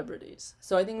celebrities.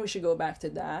 So I think we should go back to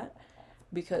that,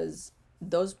 because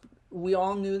we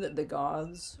all knew that the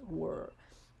gods were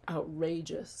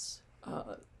outrageous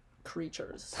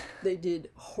creatures. They did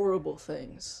horrible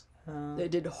things. They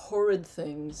did horrid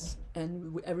things,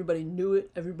 and everybody knew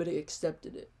it. Everybody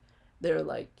accepted it. They're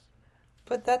like,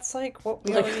 But that's like what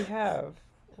we Like- already have.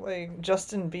 Like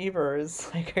Justin Bieber is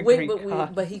like a Greek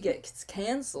god. but he gets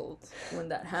canceled when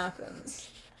that happens.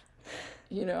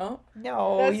 You know?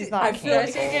 No, he's not I feel like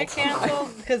Does he canceled. get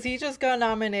canceled? Because he just got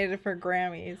nominated for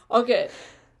Grammys. Okay.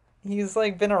 He's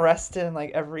like been arrested in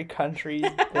like every country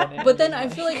he's been in. But then I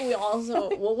like- feel like we also,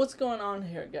 well, what's going on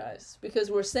here, guys? Because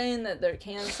we're saying that they're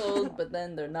canceled, but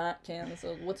then they're not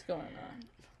canceled. What's going on?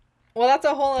 Well, that's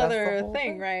a whole That's the other whole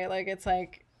thing, thing. right? Like it's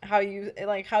like how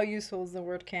useful is the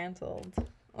word canceled?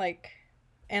 Like,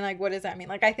 and like what does that mean?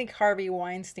 Like I think Harvey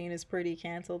Weinstein is pretty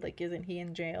canceled. Like isn't he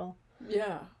in jail?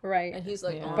 Yeah. Right. And he's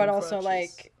like, Yeah. on But also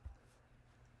crutches.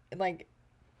 like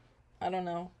I don't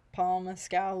know. Paul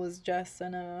Mescal was just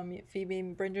in a Phoebe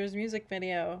Bridgers music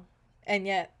video, and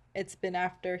yet it's been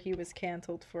after he was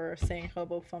canceled for saying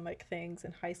homophobic things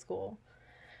in high school,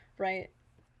 right?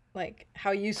 Like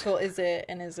how useful is it,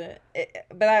 and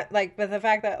but the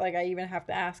fact that like I even have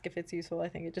to ask if it's useful, I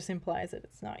think it just implies that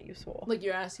it's not useful. Like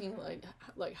you're asking,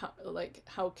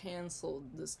 how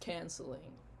canceled does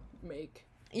canceling make?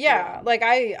 Yeah, Yeah. like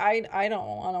I don't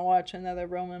want to watch another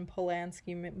Roman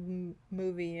Polanski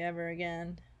movie ever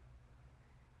again.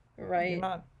 Right? You're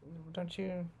not, don't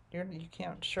you? You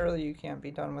can't. Surely you can't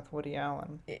be done with Woody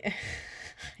Allen.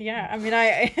 Yeah, I mean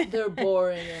I They're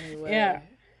boring anyway. Yeah.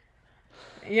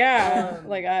 Yeah,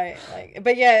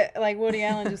 but yeah, like Woody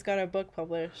Allen just got a book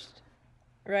published,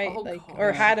 right? Oh, like God.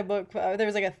 or had a book. There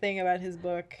was like a thing about his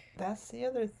book. That's the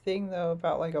other thing though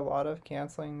about like a lot of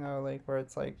canceling though, like where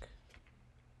it's like,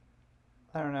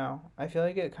 I don't know. I feel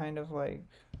like it kind of like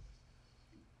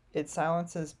it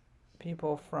silences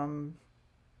people from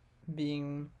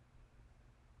being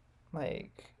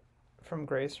like from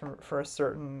grace for a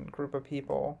certain group of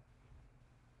people,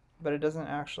 but it doesn't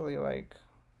actually like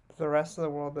the rest of the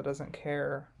world that doesn't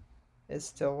care is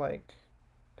still like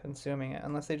consuming it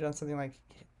unless they've done something like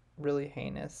really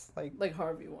heinous Like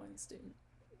Harvey Weinstein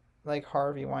like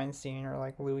Harvey Weinstein or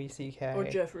like Louis C.K. or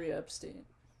Jeffrey Epstein.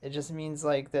 It just means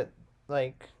like that,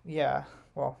 like yeah.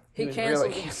 Well, He was canceled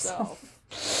really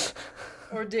himself.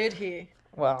 Or did he?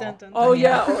 Well, Dun, dun, Oh dun.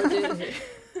 yeah, or did he?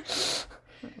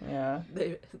 yeah. They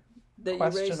erased the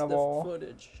Questionable.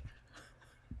 footage.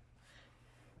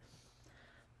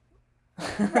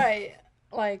 Right.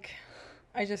 Like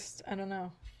I don't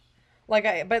know.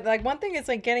 But like one thing is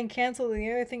like getting canceled, and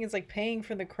the other thing is like paying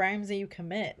for the crimes that you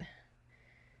commit.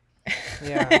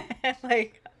 Yeah.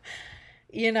 Like,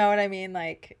 you know what I mean?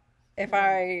 Like, if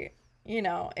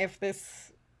if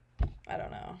this, I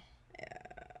don't know,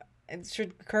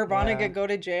 should Kurt Vonnegut Yeah. go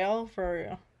to jail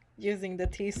for using the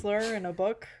T slur in a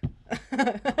book?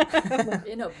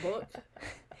 In a book.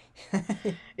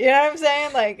 You know what I'm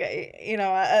saying? Like,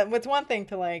 it's one thing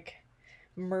to like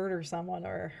murder someone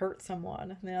or hurt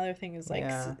someone. And the other thing is like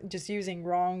Yeah. just using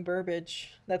wrong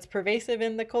verbiage that's pervasive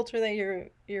in the culture that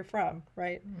you're from,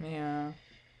 right? Yeah.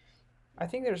 I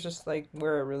think there's just like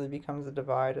where it really becomes a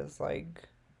divide is like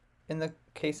in the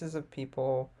cases of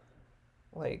people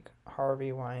like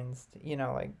Harvey Weinstein,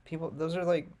 like people, those are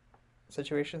like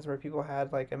situations where people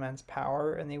had like immense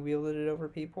power and they wielded it over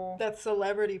people, That's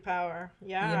celebrity power.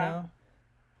 Yeah.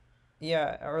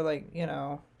 Yeah, or like,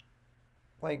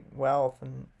 like wealth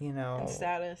and, And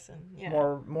status and yeah.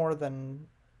 more than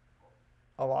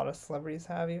a lot of celebrities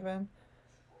have even.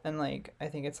 And like I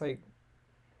think it's like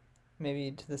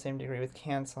maybe to the same degree with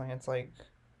canceling, it's like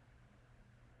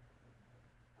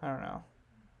I don't know.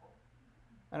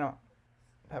 I don't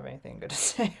have anything good to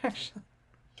say actually.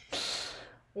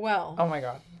 Well, Oh my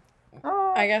god.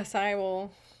 I guess I'm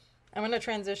gonna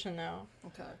transition now.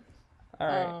 Okay. All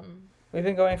right. Um We've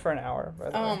been going for an hour, by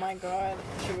the oh way. my god.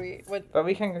 Should we what But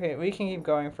we can keep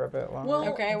going for a bit longer. Well,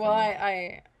 Okay, well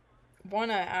I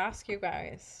wanna ask you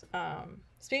guys,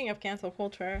 speaking of cancel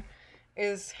culture,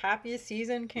 is Happiest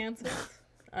Season canceled?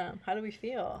 How do we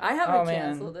feel? I Oh haven't man.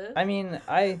 canceled it. I mean,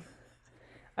 I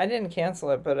didn't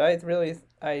cancel it, but I really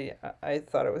I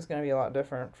thought it was going to be a lot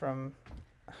different from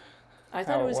I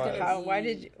thought how it it was gonna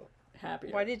was. be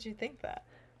happier. Why did you think that?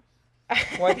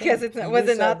 Well, I Because think it's you was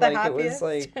it said, not the like, it was,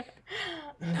 happiest? like-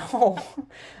 No.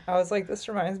 I was like, this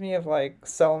reminds me of like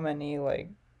so many like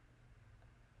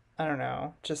I don't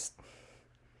know, just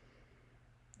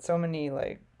so many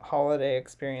like holiday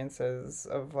experiences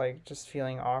of like just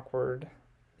feeling awkward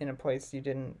in a place you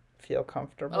didn't feel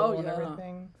comfortable Oh, and yeah.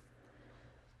 everything.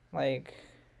 Like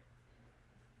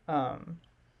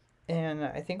and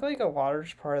I think like a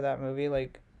large part of that movie,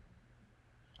 like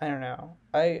I don't know.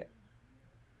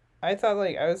 I thought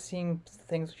like I was seeing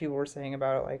things people were saying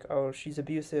about it, like, oh, she's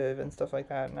abusive and stuff like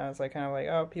that, and I was like kind of like,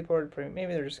 oh, people are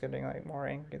maybe they're just getting like more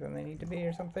angry than they need to be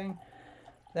or something.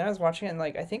 Then I was watching it and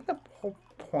like I think the whole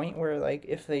point where like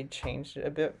if they changed it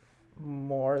a bit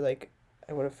more, like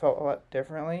I would have felt a lot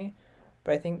differently.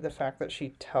 But I think the fact that she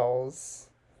tells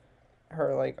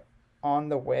her like on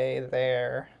the way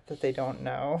there that they don't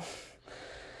know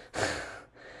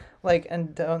like,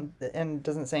 and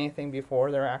doesn't say anything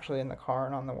before they're actually in the car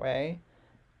and on the way.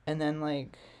 And then,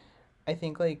 like, I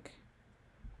think, like,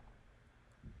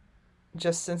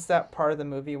 just since that part of the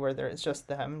movie where it's just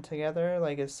them together,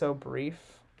 like, is so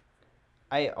brief,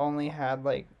 I only had,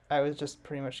 like, I was just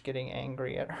pretty much getting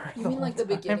angry at her You the mean whole like the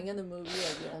time. beginning of the movie,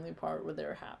 like the only part where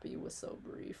they're happy was so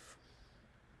brief?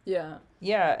 Yeah.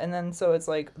 Yeah, and then so it's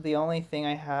like the only thing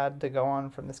I had to go on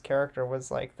from this character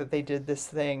was like that they did this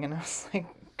thing, and I was like,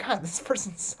 God, this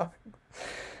person sucks.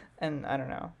 And I don't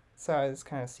know. So I was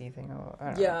kind of seething a little. I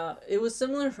don't know. Yeah, it was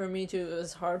similar for me too. It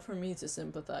was hard for me to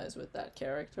sympathize with that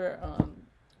character.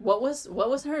 What was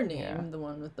her name? Yeah. The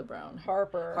one with the brown hair?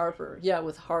 Harper. Harper. Yeah,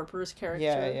 with Harper's character.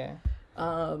 Yeah, yeah.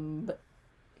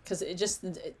 Because there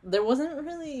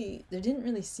didn't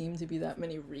really seem to be that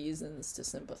many reasons to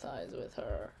sympathize with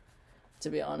her, to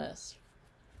be honest.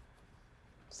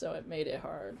 So it made it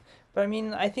hard. But I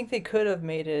mean, I think they could have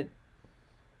made it.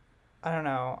 I don't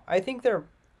know. I think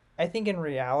in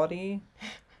reality,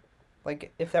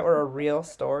 like if that were a real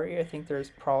story, I think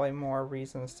there's probably more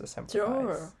reasons to sympathize.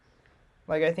 Sure.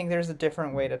 Like I think there's a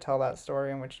different way to tell that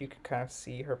story in which you could kind of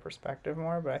see her perspective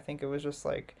more, but I think it was just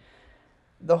like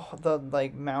the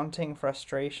like mounting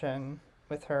frustration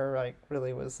with her like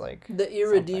really was like The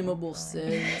irredeemable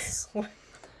sins.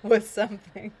 Was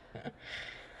something. I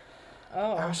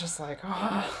Oh, was just like,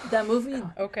 oh. That movie,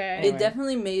 okay. Anyway. it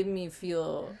definitely made me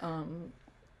feel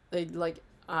like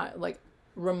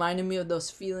reminded me of those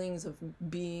feelings of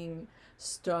being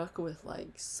stuck with like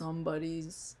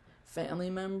somebody's family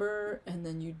member, and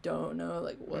then you don't know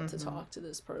like what to talk to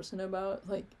this person about.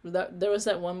 Like that, there was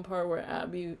that one part where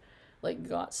Abby like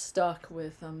got stuck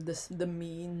with the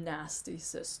mean nasty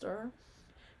sister,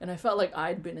 and I felt like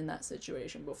I'd been in that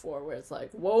situation before where it's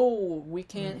like, whoa, we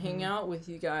can't hang out with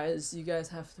you guys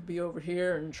have to be over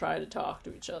here and try to talk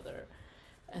to each other,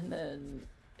 and then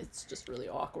it's just really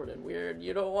awkward and weird.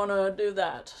 You don't want to do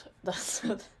that. That's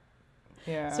what.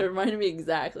 Yeah. So it reminded me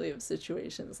exactly of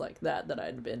situations like that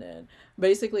I'd been in.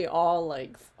 Basically all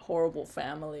like horrible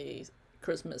family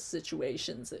Christmas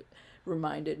situations. It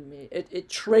reminded me. It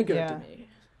triggered me.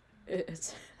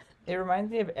 It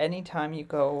reminds me of any time you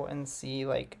go and see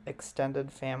like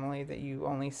extended family that you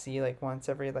only see like once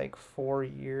every like 4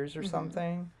 years or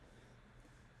something.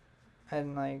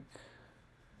 And like,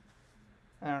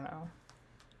 I don't know.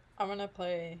 I'm gonna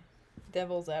play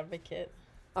devil's advocate.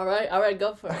 All right,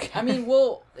 go for it. Okay. I mean,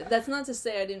 well, that's not to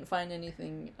say I didn't find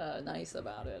anything nice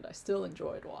about it. I still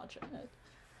enjoyed watching it.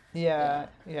 Yeah.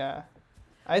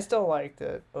 I still liked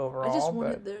it overall, I just but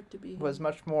wanted there to be. was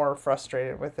much more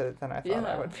frustrated with it than I thought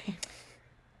I would be.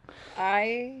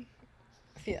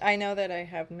 I know that I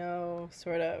have no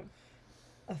sort of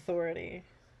authority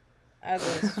as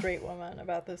a straight woman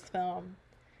about this film.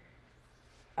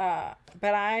 But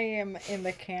I am in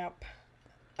the camp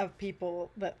of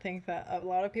people that think that a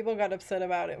lot of people got upset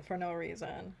about it for no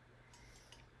reason.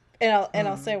 And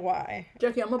I'll say why.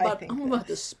 Jackie, I'm about that.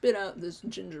 to spit out this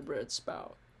gingerbread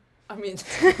spout. I mean,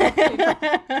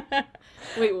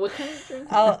 wait, what kind of drink?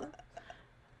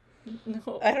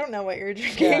 No. I don't know what you're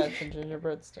drinking. Yeah, it's a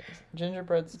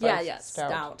gingerbread spice Yeah,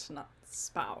 stout. stout, not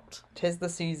spout. 'Tis the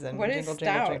season. What is jingle,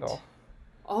 stout? jingle, jingle.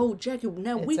 Oh, Jackie,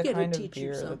 now we It's a get to kind teach of you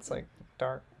beer something. that's like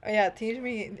dark. Yeah, teach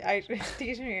me.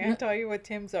 Teach me. I'll tell you what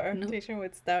Tim's are. No. Teach me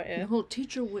what stout is. No,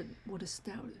 teach her what a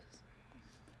stout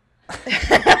is. You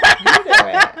do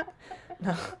it.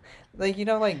 No, like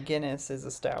like Guinness is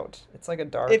a stout. It's like a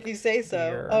dark. If you say so.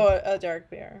 beer. Oh, a dark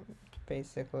beer.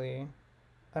 Basically,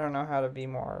 I don't know how to be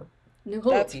more.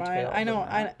 Nicole, That's fine. detailed I know.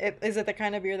 than that. Is it the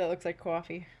kind of beer that looks like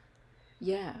coffee?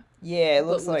 yeah. Yeah, it But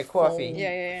looks with like coffee. foam.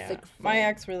 Yeah. Thick My foam.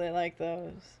 ex really liked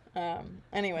those.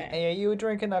 Anyway. Hey, are you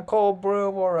drinking a cold brew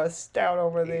or a stout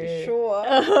over there? Sure.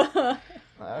 Okay,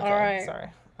 All right. Sorry.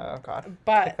 Oh God.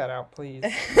 But Take that out, please.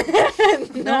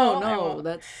 No, I won't.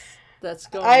 that's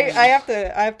going. I have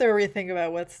to rethink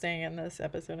about what's staying in this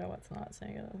episode and what's not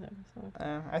staying in this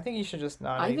episode. I think you should just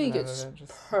not. I even think edit it's it,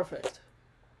 just... perfect.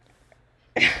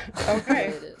 Okay. There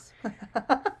it is.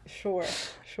 Sure.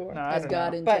 No, I As don't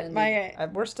God know. intended. But my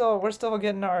We're still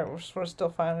getting we're still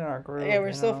finding our groove. yeah, we're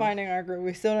you still know? finding our groove.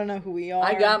 We still don't know who we are.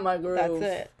 I got my groove. That's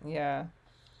it. Yeah.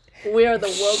 We are the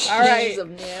woke All right. kings of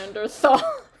Neanderthal.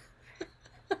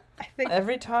 I think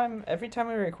Every time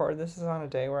we record, this is on a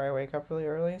day where I wake up really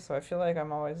early, so I feel like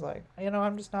I'm always like,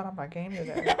 I'm just not on my game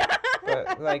today.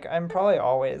 But like, I'm probably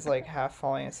always like half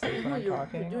falling asleep when I'm You're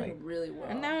talking. doing Like, really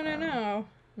well. no.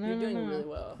 You're doing really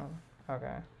well.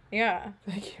 okay, Yeah.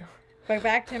 thank you. But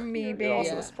back to me You're being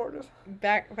also Yeah. supportive.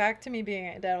 back to me being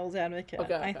a devil's advocate.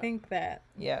 Okay. I think that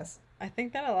Yes. a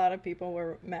lot of people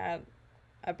were mad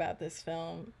about this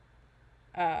film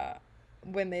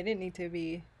when they didn't need to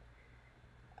be,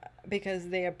 because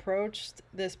they approached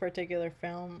this particular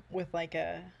film with like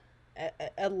a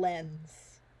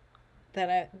lens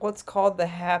that What's called the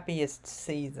happiest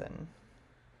season,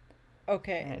 and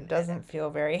okay. it doesn't feel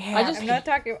very I just- happy. I'm not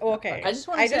talking. Okay, I just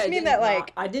want to I say just mean that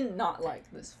like I did not like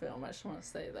this film. I just want to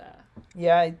say that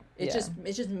Yeah, it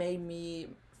just made me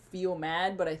feel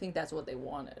mad, but I think that's what they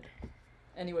wanted.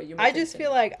 Anyway, you. May I just continue.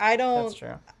 feel like I that's don't.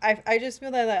 true. I just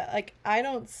feel that like I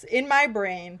don't in my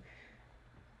brain.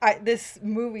 This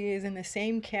movie is in the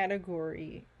same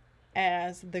category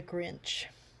as The Grinch,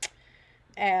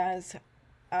 as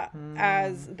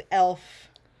the Elf,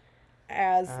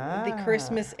 as the Ah.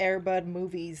 Christmas Airbud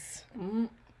movies. Mm,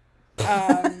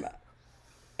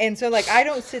 And so like I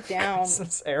don't sit down.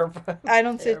 This Airbud. I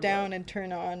don't sit Airbud. down and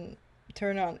turn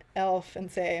on Elf and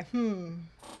say,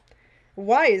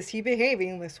 why is he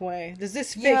behaving this way? Does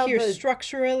this fit Yeah, here but-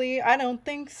 structurally? I don't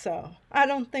think so. I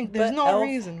don't think there's But no Elf-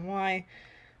 reason why.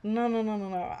 No.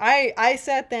 I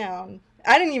sat down.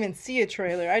 I didn't even see a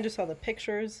trailer. I just saw the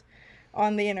pictures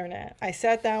on the internet. I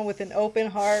sat down with an open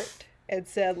heart and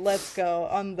said, let's go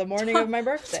on the morning of my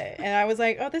birthday. And I was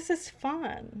like, oh, this is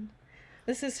fun.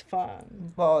 This is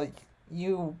fun. Well,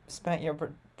 you spent your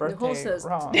birthday says-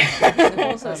 wrong.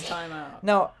 Nicole says time out.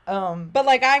 No, But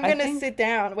like I'm I gonna think- sit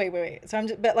down. Wait. So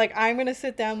I'm gonna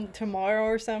sit down tomorrow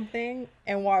or something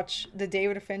and watch the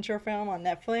David Fincher film on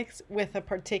Netflix with a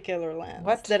particular lens.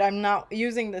 What? That I'm not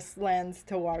using this lens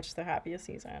to watch The Happiest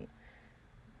Season.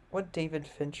 what David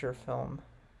Fincher film?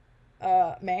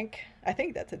 Mank. I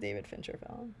think that's a David Fincher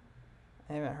film.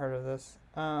 I haven't heard of this.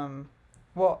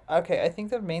 Well, okay, I think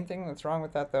the main thing that's wrong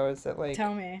with that though is that like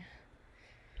Tell me.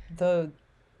 the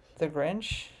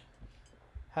Grinch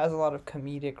has a lot of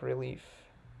comedic relief.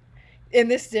 And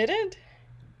this didn't.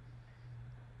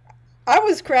 I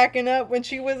was cracking up when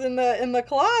she was in the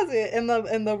closet and the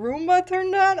Roomba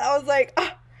turned on. I was like,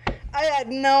 I had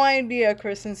no idea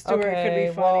Kristen Stewart could be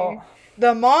funny. Well,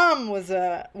 The mom was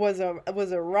a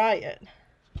riot.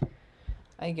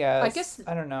 I guess. guess-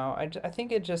 I don't know. I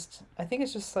think it's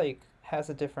just like has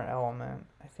a different element.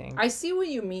 I think I see what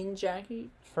you mean, Jackie.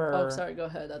 for Oh, sorry. Go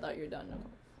ahead. I thought you were done.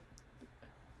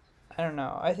 I don't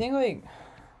know. I think like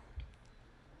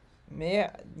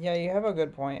yeah, you have a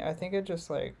good point. I think it just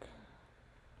like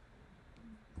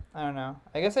I don't know.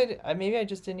 I guess maybe I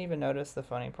just didn't even notice the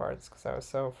funny parts because I was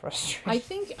so frustrated. I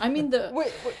think. I mean the.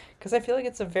 Wait, Because I feel like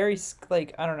it's a very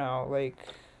like I don't know like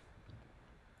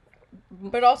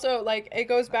but also like it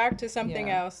goes back to something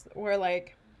Yeah. else where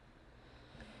like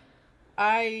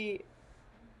I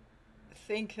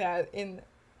think that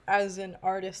as an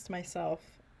artist myself,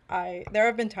 there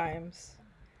have been times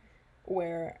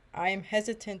where I'm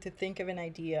hesitant to think of an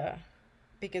idea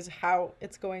because how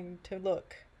it's going to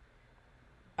look.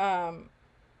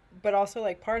 But also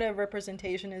like part of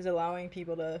representation is allowing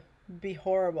people to be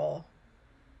horrible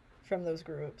from those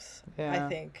groups. I Yeah.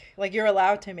 think like you're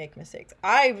allowed to make mistakes.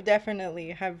 I've definitely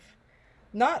have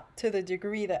not to the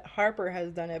degree that Harper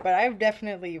has done it, but I've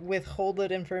definitely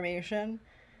withholded information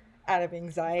out of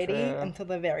anxiety True. until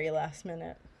the very last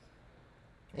minute.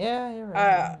 yeah, you're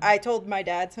right. I told my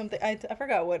dad something. I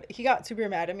forgot what. He got super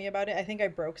mad at me about it. I think I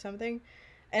broke something.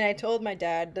 And I told my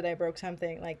dad that I broke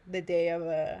something like the day of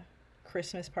a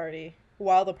Christmas party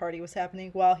while the party was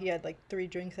happening, while he had like 3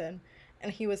 drinks in.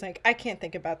 And he was like, I can't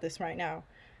think about this right now.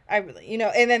 And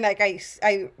then like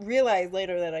I realized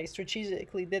later that I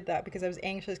strategically did that because I was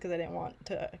anxious because I didn't want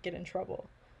to get in trouble.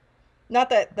 Not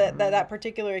that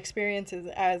particular experience is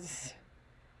as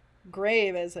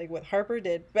grave as like what Harper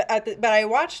did, but I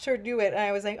watched her do it and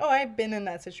I was like, oh, I've been in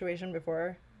that situation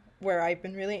before where I've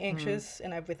been really anxious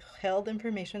and I've withheld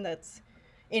information that's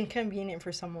inconvenient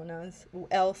for someone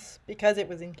else because it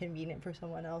was inconvenient for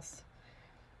someone else.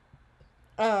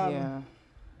 Yeah.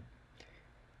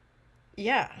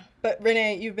 Yeah, but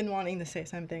Renee, you've been wanting to say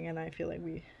something, and I feel like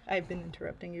I've been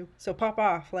interrupting you. So pop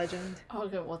off, legend.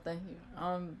 Okay, well, thank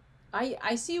you.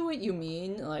 I see what you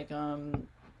mean. Like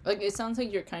it sounds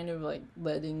like you're kind of like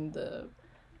letting the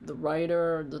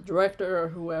writer, or the director, or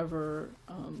whoever,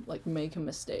 like make a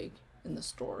mistake in the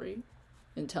story,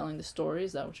 in telling the story.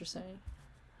 Is that what you're saying?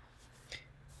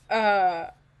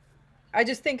 I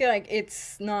just think like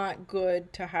it's not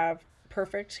good to have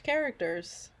perfect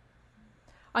characters.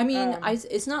 I mean,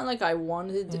 it's not like I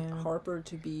wanted Yeah. Harper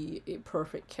to be a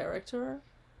perfect character,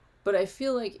 but I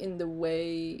feel like in the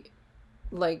way,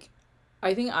 like,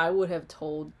 I think I would have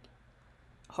told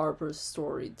Harper's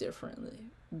story differently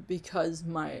because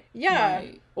my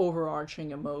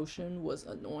overarching emotion was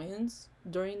annoyance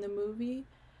during the movie,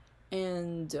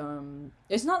 and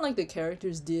it's not like the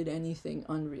characters did anything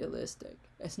unrealistic.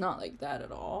 It's not like that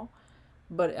at all,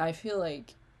 but I feel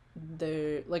like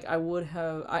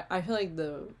I feel like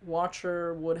the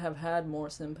watcher would have had more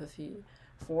sympathy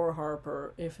for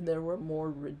Harper if there were more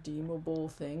redeemable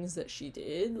things that she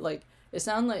did. Like,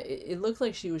 it looked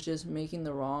like she was just making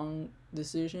the wrong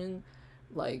decision.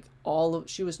 Like,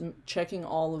 she was checking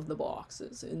all of the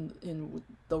boxes in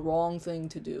the wrong thing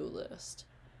to do list,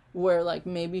 where like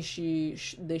maybe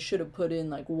they should have put in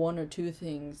like one or two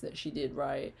things that she did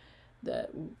right that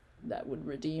would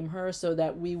redeem her, so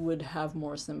that we would have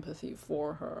more sympathy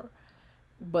for her.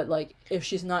 But like, if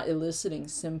she's not eliciting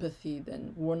sympathy,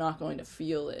 then we're not going to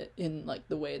feel it in like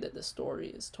the way that the story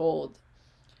is told.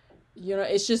 You know,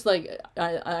 it's just like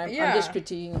I'm just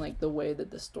critiquing like the way that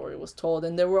the story was told,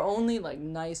 and there were only like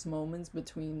nice moments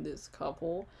between this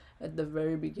couple at the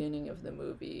very beginning of the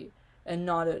movie, and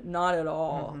not at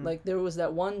all. Mm-hmm. Like, there was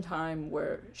that one time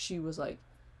where she was like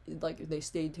they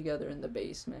stayed together in the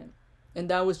basement, and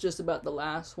that was just about the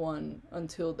last one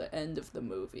until the end of the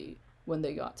movie when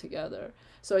they got together.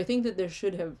 So I think that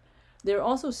they're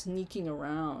also sneaking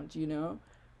around, you know,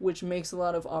 which makes a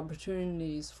lot of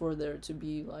opportunities for there to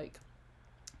be like,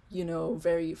 you know,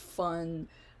 very fun,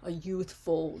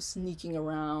 youthful, sneaking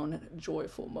around,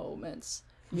 joyful moments.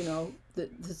 You know,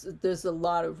 there's a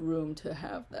lot of room to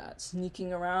have that.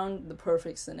 Sneaking around, the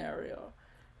perfect scenario.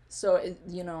 So,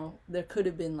 you know, there could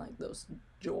have been like those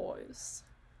joys.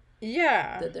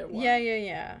 Yeah. That there were.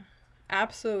 Yeah.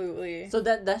 Absolutely. So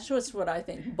that's just what I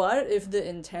think. But if the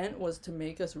intent was to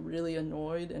make us really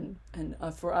annoyed and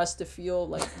for us to feel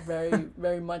like very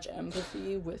very much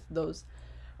empathy with those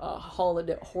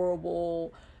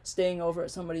horrible staying over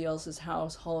at somebody else's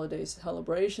house holiday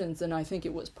celebrations, then I think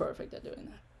it was perfect at doing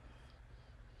that.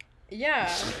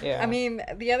 Yeah. Yeah. I mean,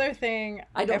 the other thing,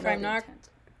 I don't if know I'm the not intent.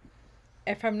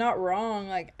 if I'm not wrong,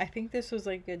 like, I think this was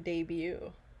like a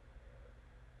debut.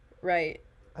 Right.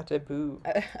 A debut.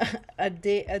 A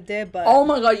debut. Oh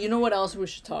my god, you know what else we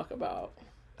should talk about?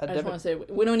 A I just debut. want to say,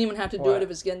 we don't even have to do What? it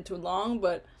if it's getting too long,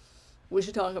 but we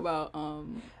should talk about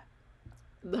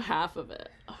the half of it.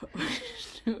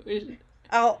 We should-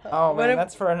 Oh what man, if-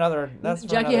 that's for another. That's for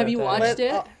Jackie, another have you day. watched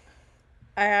it?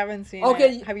 I haven't seen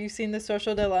Okay. it. Have you seen The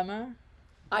Social Dilemma?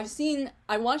 I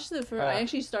watched the first. I Ah.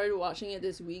 actually started watching it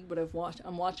this week, but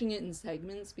I'm watching it in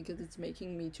segments because it's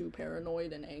making me too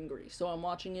paranoid and angry. So I'm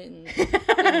watching it in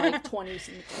like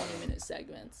 20-minute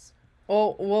segments.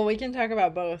 Well, we can talk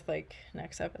about both, like,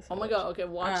 next episode. Oh my god! Okay,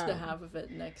 watch the Um, half of it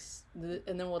and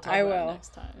then we'll talk I about it will.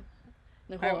 next time.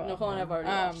 I will. Nicole and I've already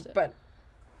watched it.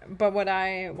 But what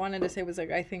I wanted to say was, like,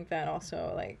 I think that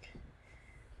also, like,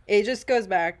 it just goes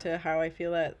back to how I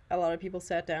feel that a lot of people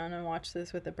sat down and watched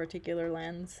this with a particular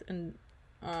lens, and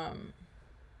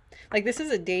like, this is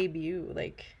a debut.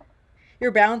 Like,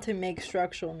 you're bound to make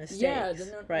structural mistakes,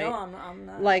 right? No, I'm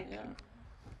not. Like, yeah.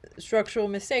 Structural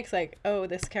mistakes, like, oh,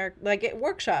 this character, like, it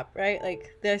workshop, right?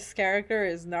 Like, this character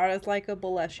is not as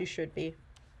likable as she should be,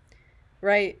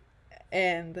 right?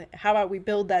 And how about we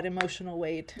build that emotional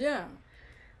weight Yeah.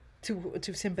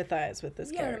 to sympathize with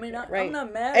this Yeah, character, I mean, right? I'm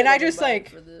not mad And at I just, anybody like-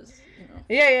 for this, you know.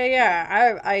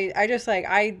 Yeah. I just, like,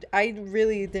 I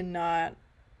really did not.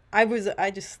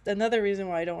 Another reason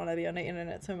why I don't want to be on the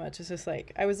internet so much is just,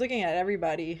 like, I was looking at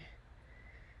everybody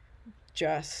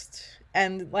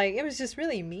and, like, it was just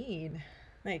really mean.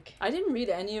 Like, I didn't read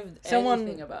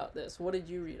anything about this. What did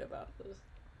you read about this?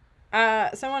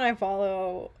 someone I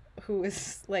follow who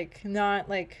is, like, not,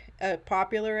 like, a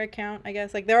popular account, I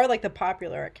guess. Like, there are, like, the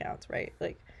popular accounts, right?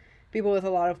 Like, people with a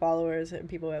lot of followers and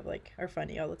people who have, like, are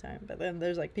funny all the time. But then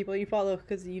there's, like, people you follow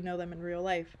because you know them in real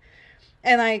life.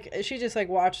 And, like, she just, like,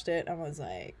 watched it and was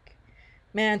like,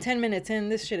 man, 10 minutes in,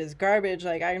 this shit is garbage.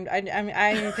 Like, I don't think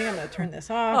I'm gonna turn this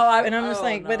off. And I'm just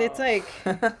like, but it's like,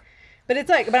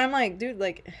 but I'm like, dude,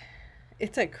 like,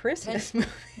 it's a Christmas movie.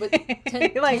 But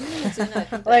 10 like, minutes in, I think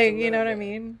that's like, a you know what I little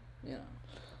bit, mean? you know.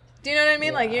 Do you know what I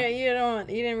mean? Like, Yeah. you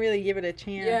didn't really give it a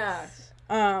chance.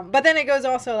 Yeah. But then it goes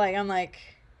also, like, I'm like,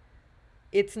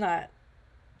 it's not,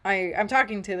 I'm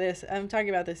talking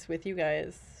about this with you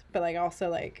guys, but, like, also,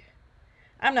 like,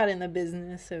 I'm not in the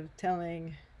business of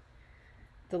telling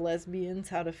the lesbians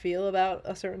how to feel about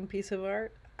a certain piece of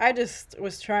art. I just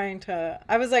was trying to,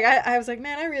 I was like,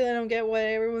 man, I really don't get why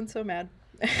everyone's so mad.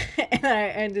 and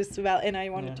I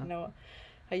wanted to know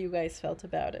how you guys felt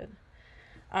about it.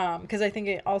 Because I think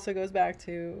it also goes back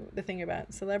to the thing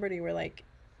about celebrity where, like,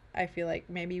 I feel like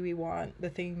maybe we want the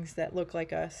things that look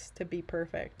like us to be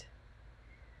perfect.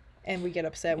 And we get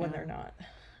upset when they're not.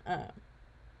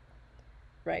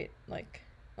 Right? Like,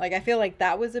 I feel like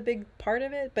that was a big part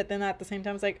of it. But then at the same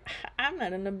time, it's like, I'm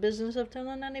not in the business of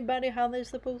telling anybody how they're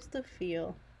supposed to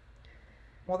feel.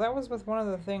 Well, that was with one of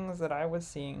the things that I was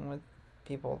seeing with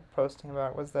people posting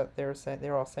about was that they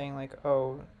were all saying like,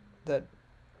 oh, that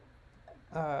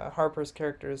Harper's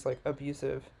character is like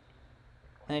abusive,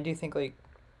 and I do think like,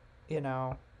 you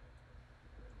know,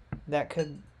 that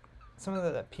could some of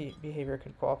that behavior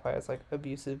could qualify as like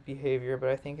abusive behavior, but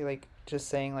I think like just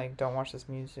saying like don't watch this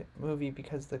movie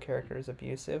because the character is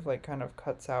abusive like kind of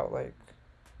cuts out like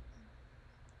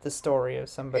the story of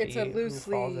somebody It's a who falls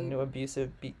loosely into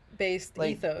abusive based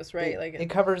like, ethos, right? it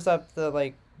covers up the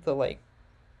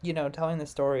you know, telling the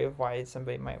story of why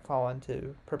somebody might fall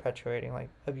into perpetuating like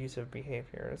abusive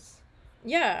behaviors,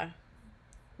 yeah,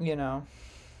 you know.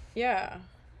 yeah,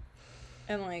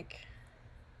 and like,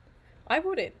 I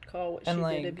wouldn't call what she And, did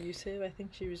like- abusive. I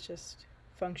think she was just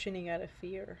functioning out of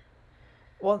fear.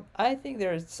 Well, I think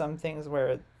there's some things where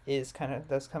it is kind of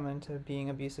does come into being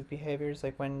abusive behaviors,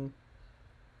 like when,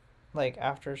 like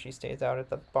after she stays out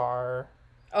at the bar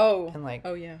Oh, and like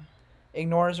oh yeah.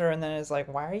 ignores her and then is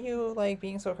like, "Why are you like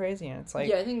being so crazy?" And it's like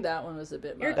yeah, I think that one was a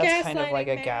bit You're much. that's kind of like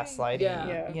a gaslighting me. gaslighting,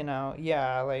 Yeah. you know,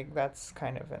 yeah, like that's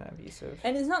kind of an abusive.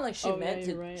 And it's not like she Oh, meant yeah,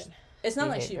 to. you're right. It's not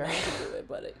like she behavior. meant to do it,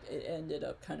 but it ended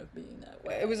up kind of being that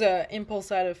way. It was a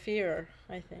impulse out of fear,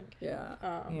 I think. Yeah.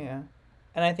 Yeah,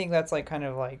 and I think that's like kind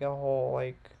of like a whole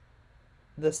like,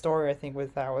 the story I think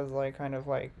with that was like kind of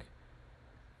like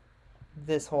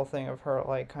this whole thing of her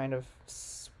like kind of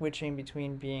switching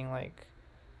between being like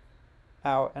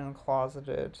out and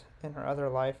closeted in her other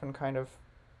life and kind of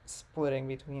splitting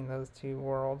between those two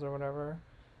worlds or whatever,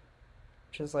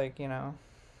 which is like, you know,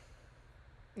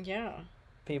 Yeah,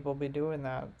 people be doing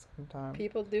that sometimes.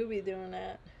 people do be doing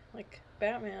that, like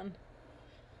Batman.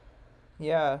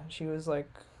 Yeah, she was like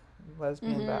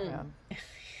lesbian Mhm. Batman.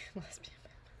 Lesbian.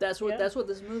 That's what Yeah. that's what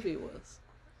this movie was.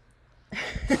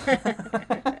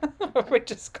 We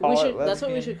just call We it should- lesbian that's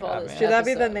what we should call this Batman. Should that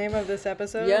be the episode. name of this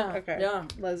episode? Yeah. Okay. Yeah.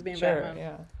 Lesbian Sure, Batman.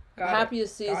 yeah. Got it.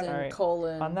 Happiest season, Alright.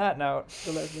 colon, On that note,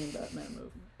 the lesbian Batman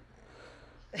movie.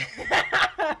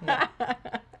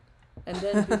 And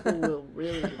then people will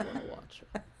really want to watch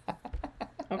it.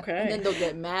 Okay. And then they'll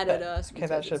get mad at us Okay, because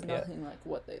that it's should be it. nothing like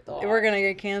what they thought. We're gonna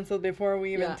get canceled before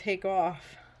we even Yeah. take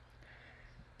off.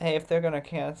 hey, if they're gonna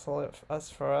cancel us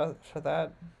for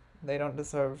that, they don't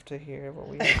deserve to hear what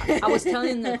we have. I was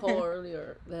telling Nicole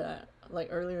earlier that, like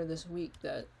earlier this week,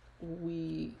 that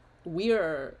we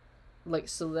are like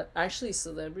actually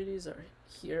celebrities are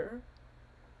here.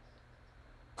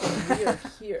 And we are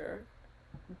here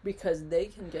because they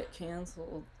can get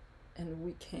canceled, and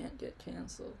we can't get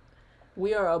canceled.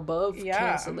 We are above Yeah.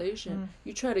 cancellation.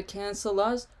 You try to cancel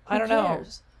us, who I don't know.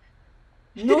 cares?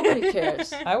 Nobody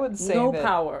cares. I would say No that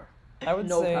power. I would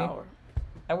No say power.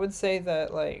 I would say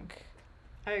that like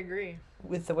I agree.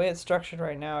 with the way it's structured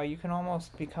right now, you can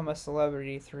almost become a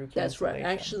celebrity through cancellation. That's right.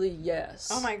 Actually, yes.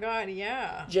 Oh my god,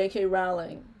 yeah. J.K.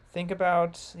 Rowling. Think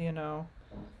about, you know,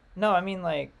 no, I mean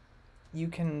like you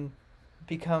can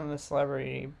become a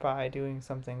celebrity by doing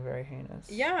something very heinous.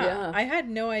 Yeah. Yeah. I had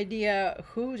no idea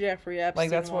who Jeffrey Epstein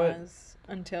that's what- was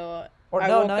until Or I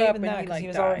no, woke not up even and that he, because he like,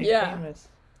 was died. already Yeah. famous.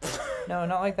 No,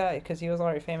 not like that because he was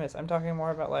already famous. I'm talking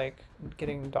more about like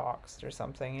getting doxxed or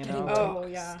something, you know. Getting like, Oh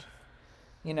doxxed. yeah.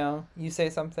 you know, you say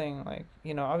something like,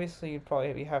 you know, obviously you'd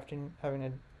probably be having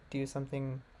to do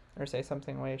something or say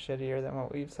something way shittier than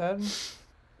what we've said.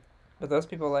 But those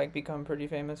people like become pretty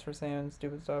famous for saying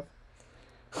stupid stuff.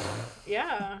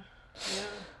 Yeah. Yeah.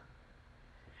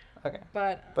 Okay,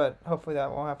 But hopefully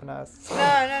that won't happen to us. no,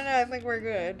 I think we're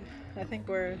good. I think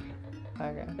Okay.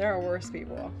 there are worse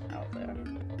people out there.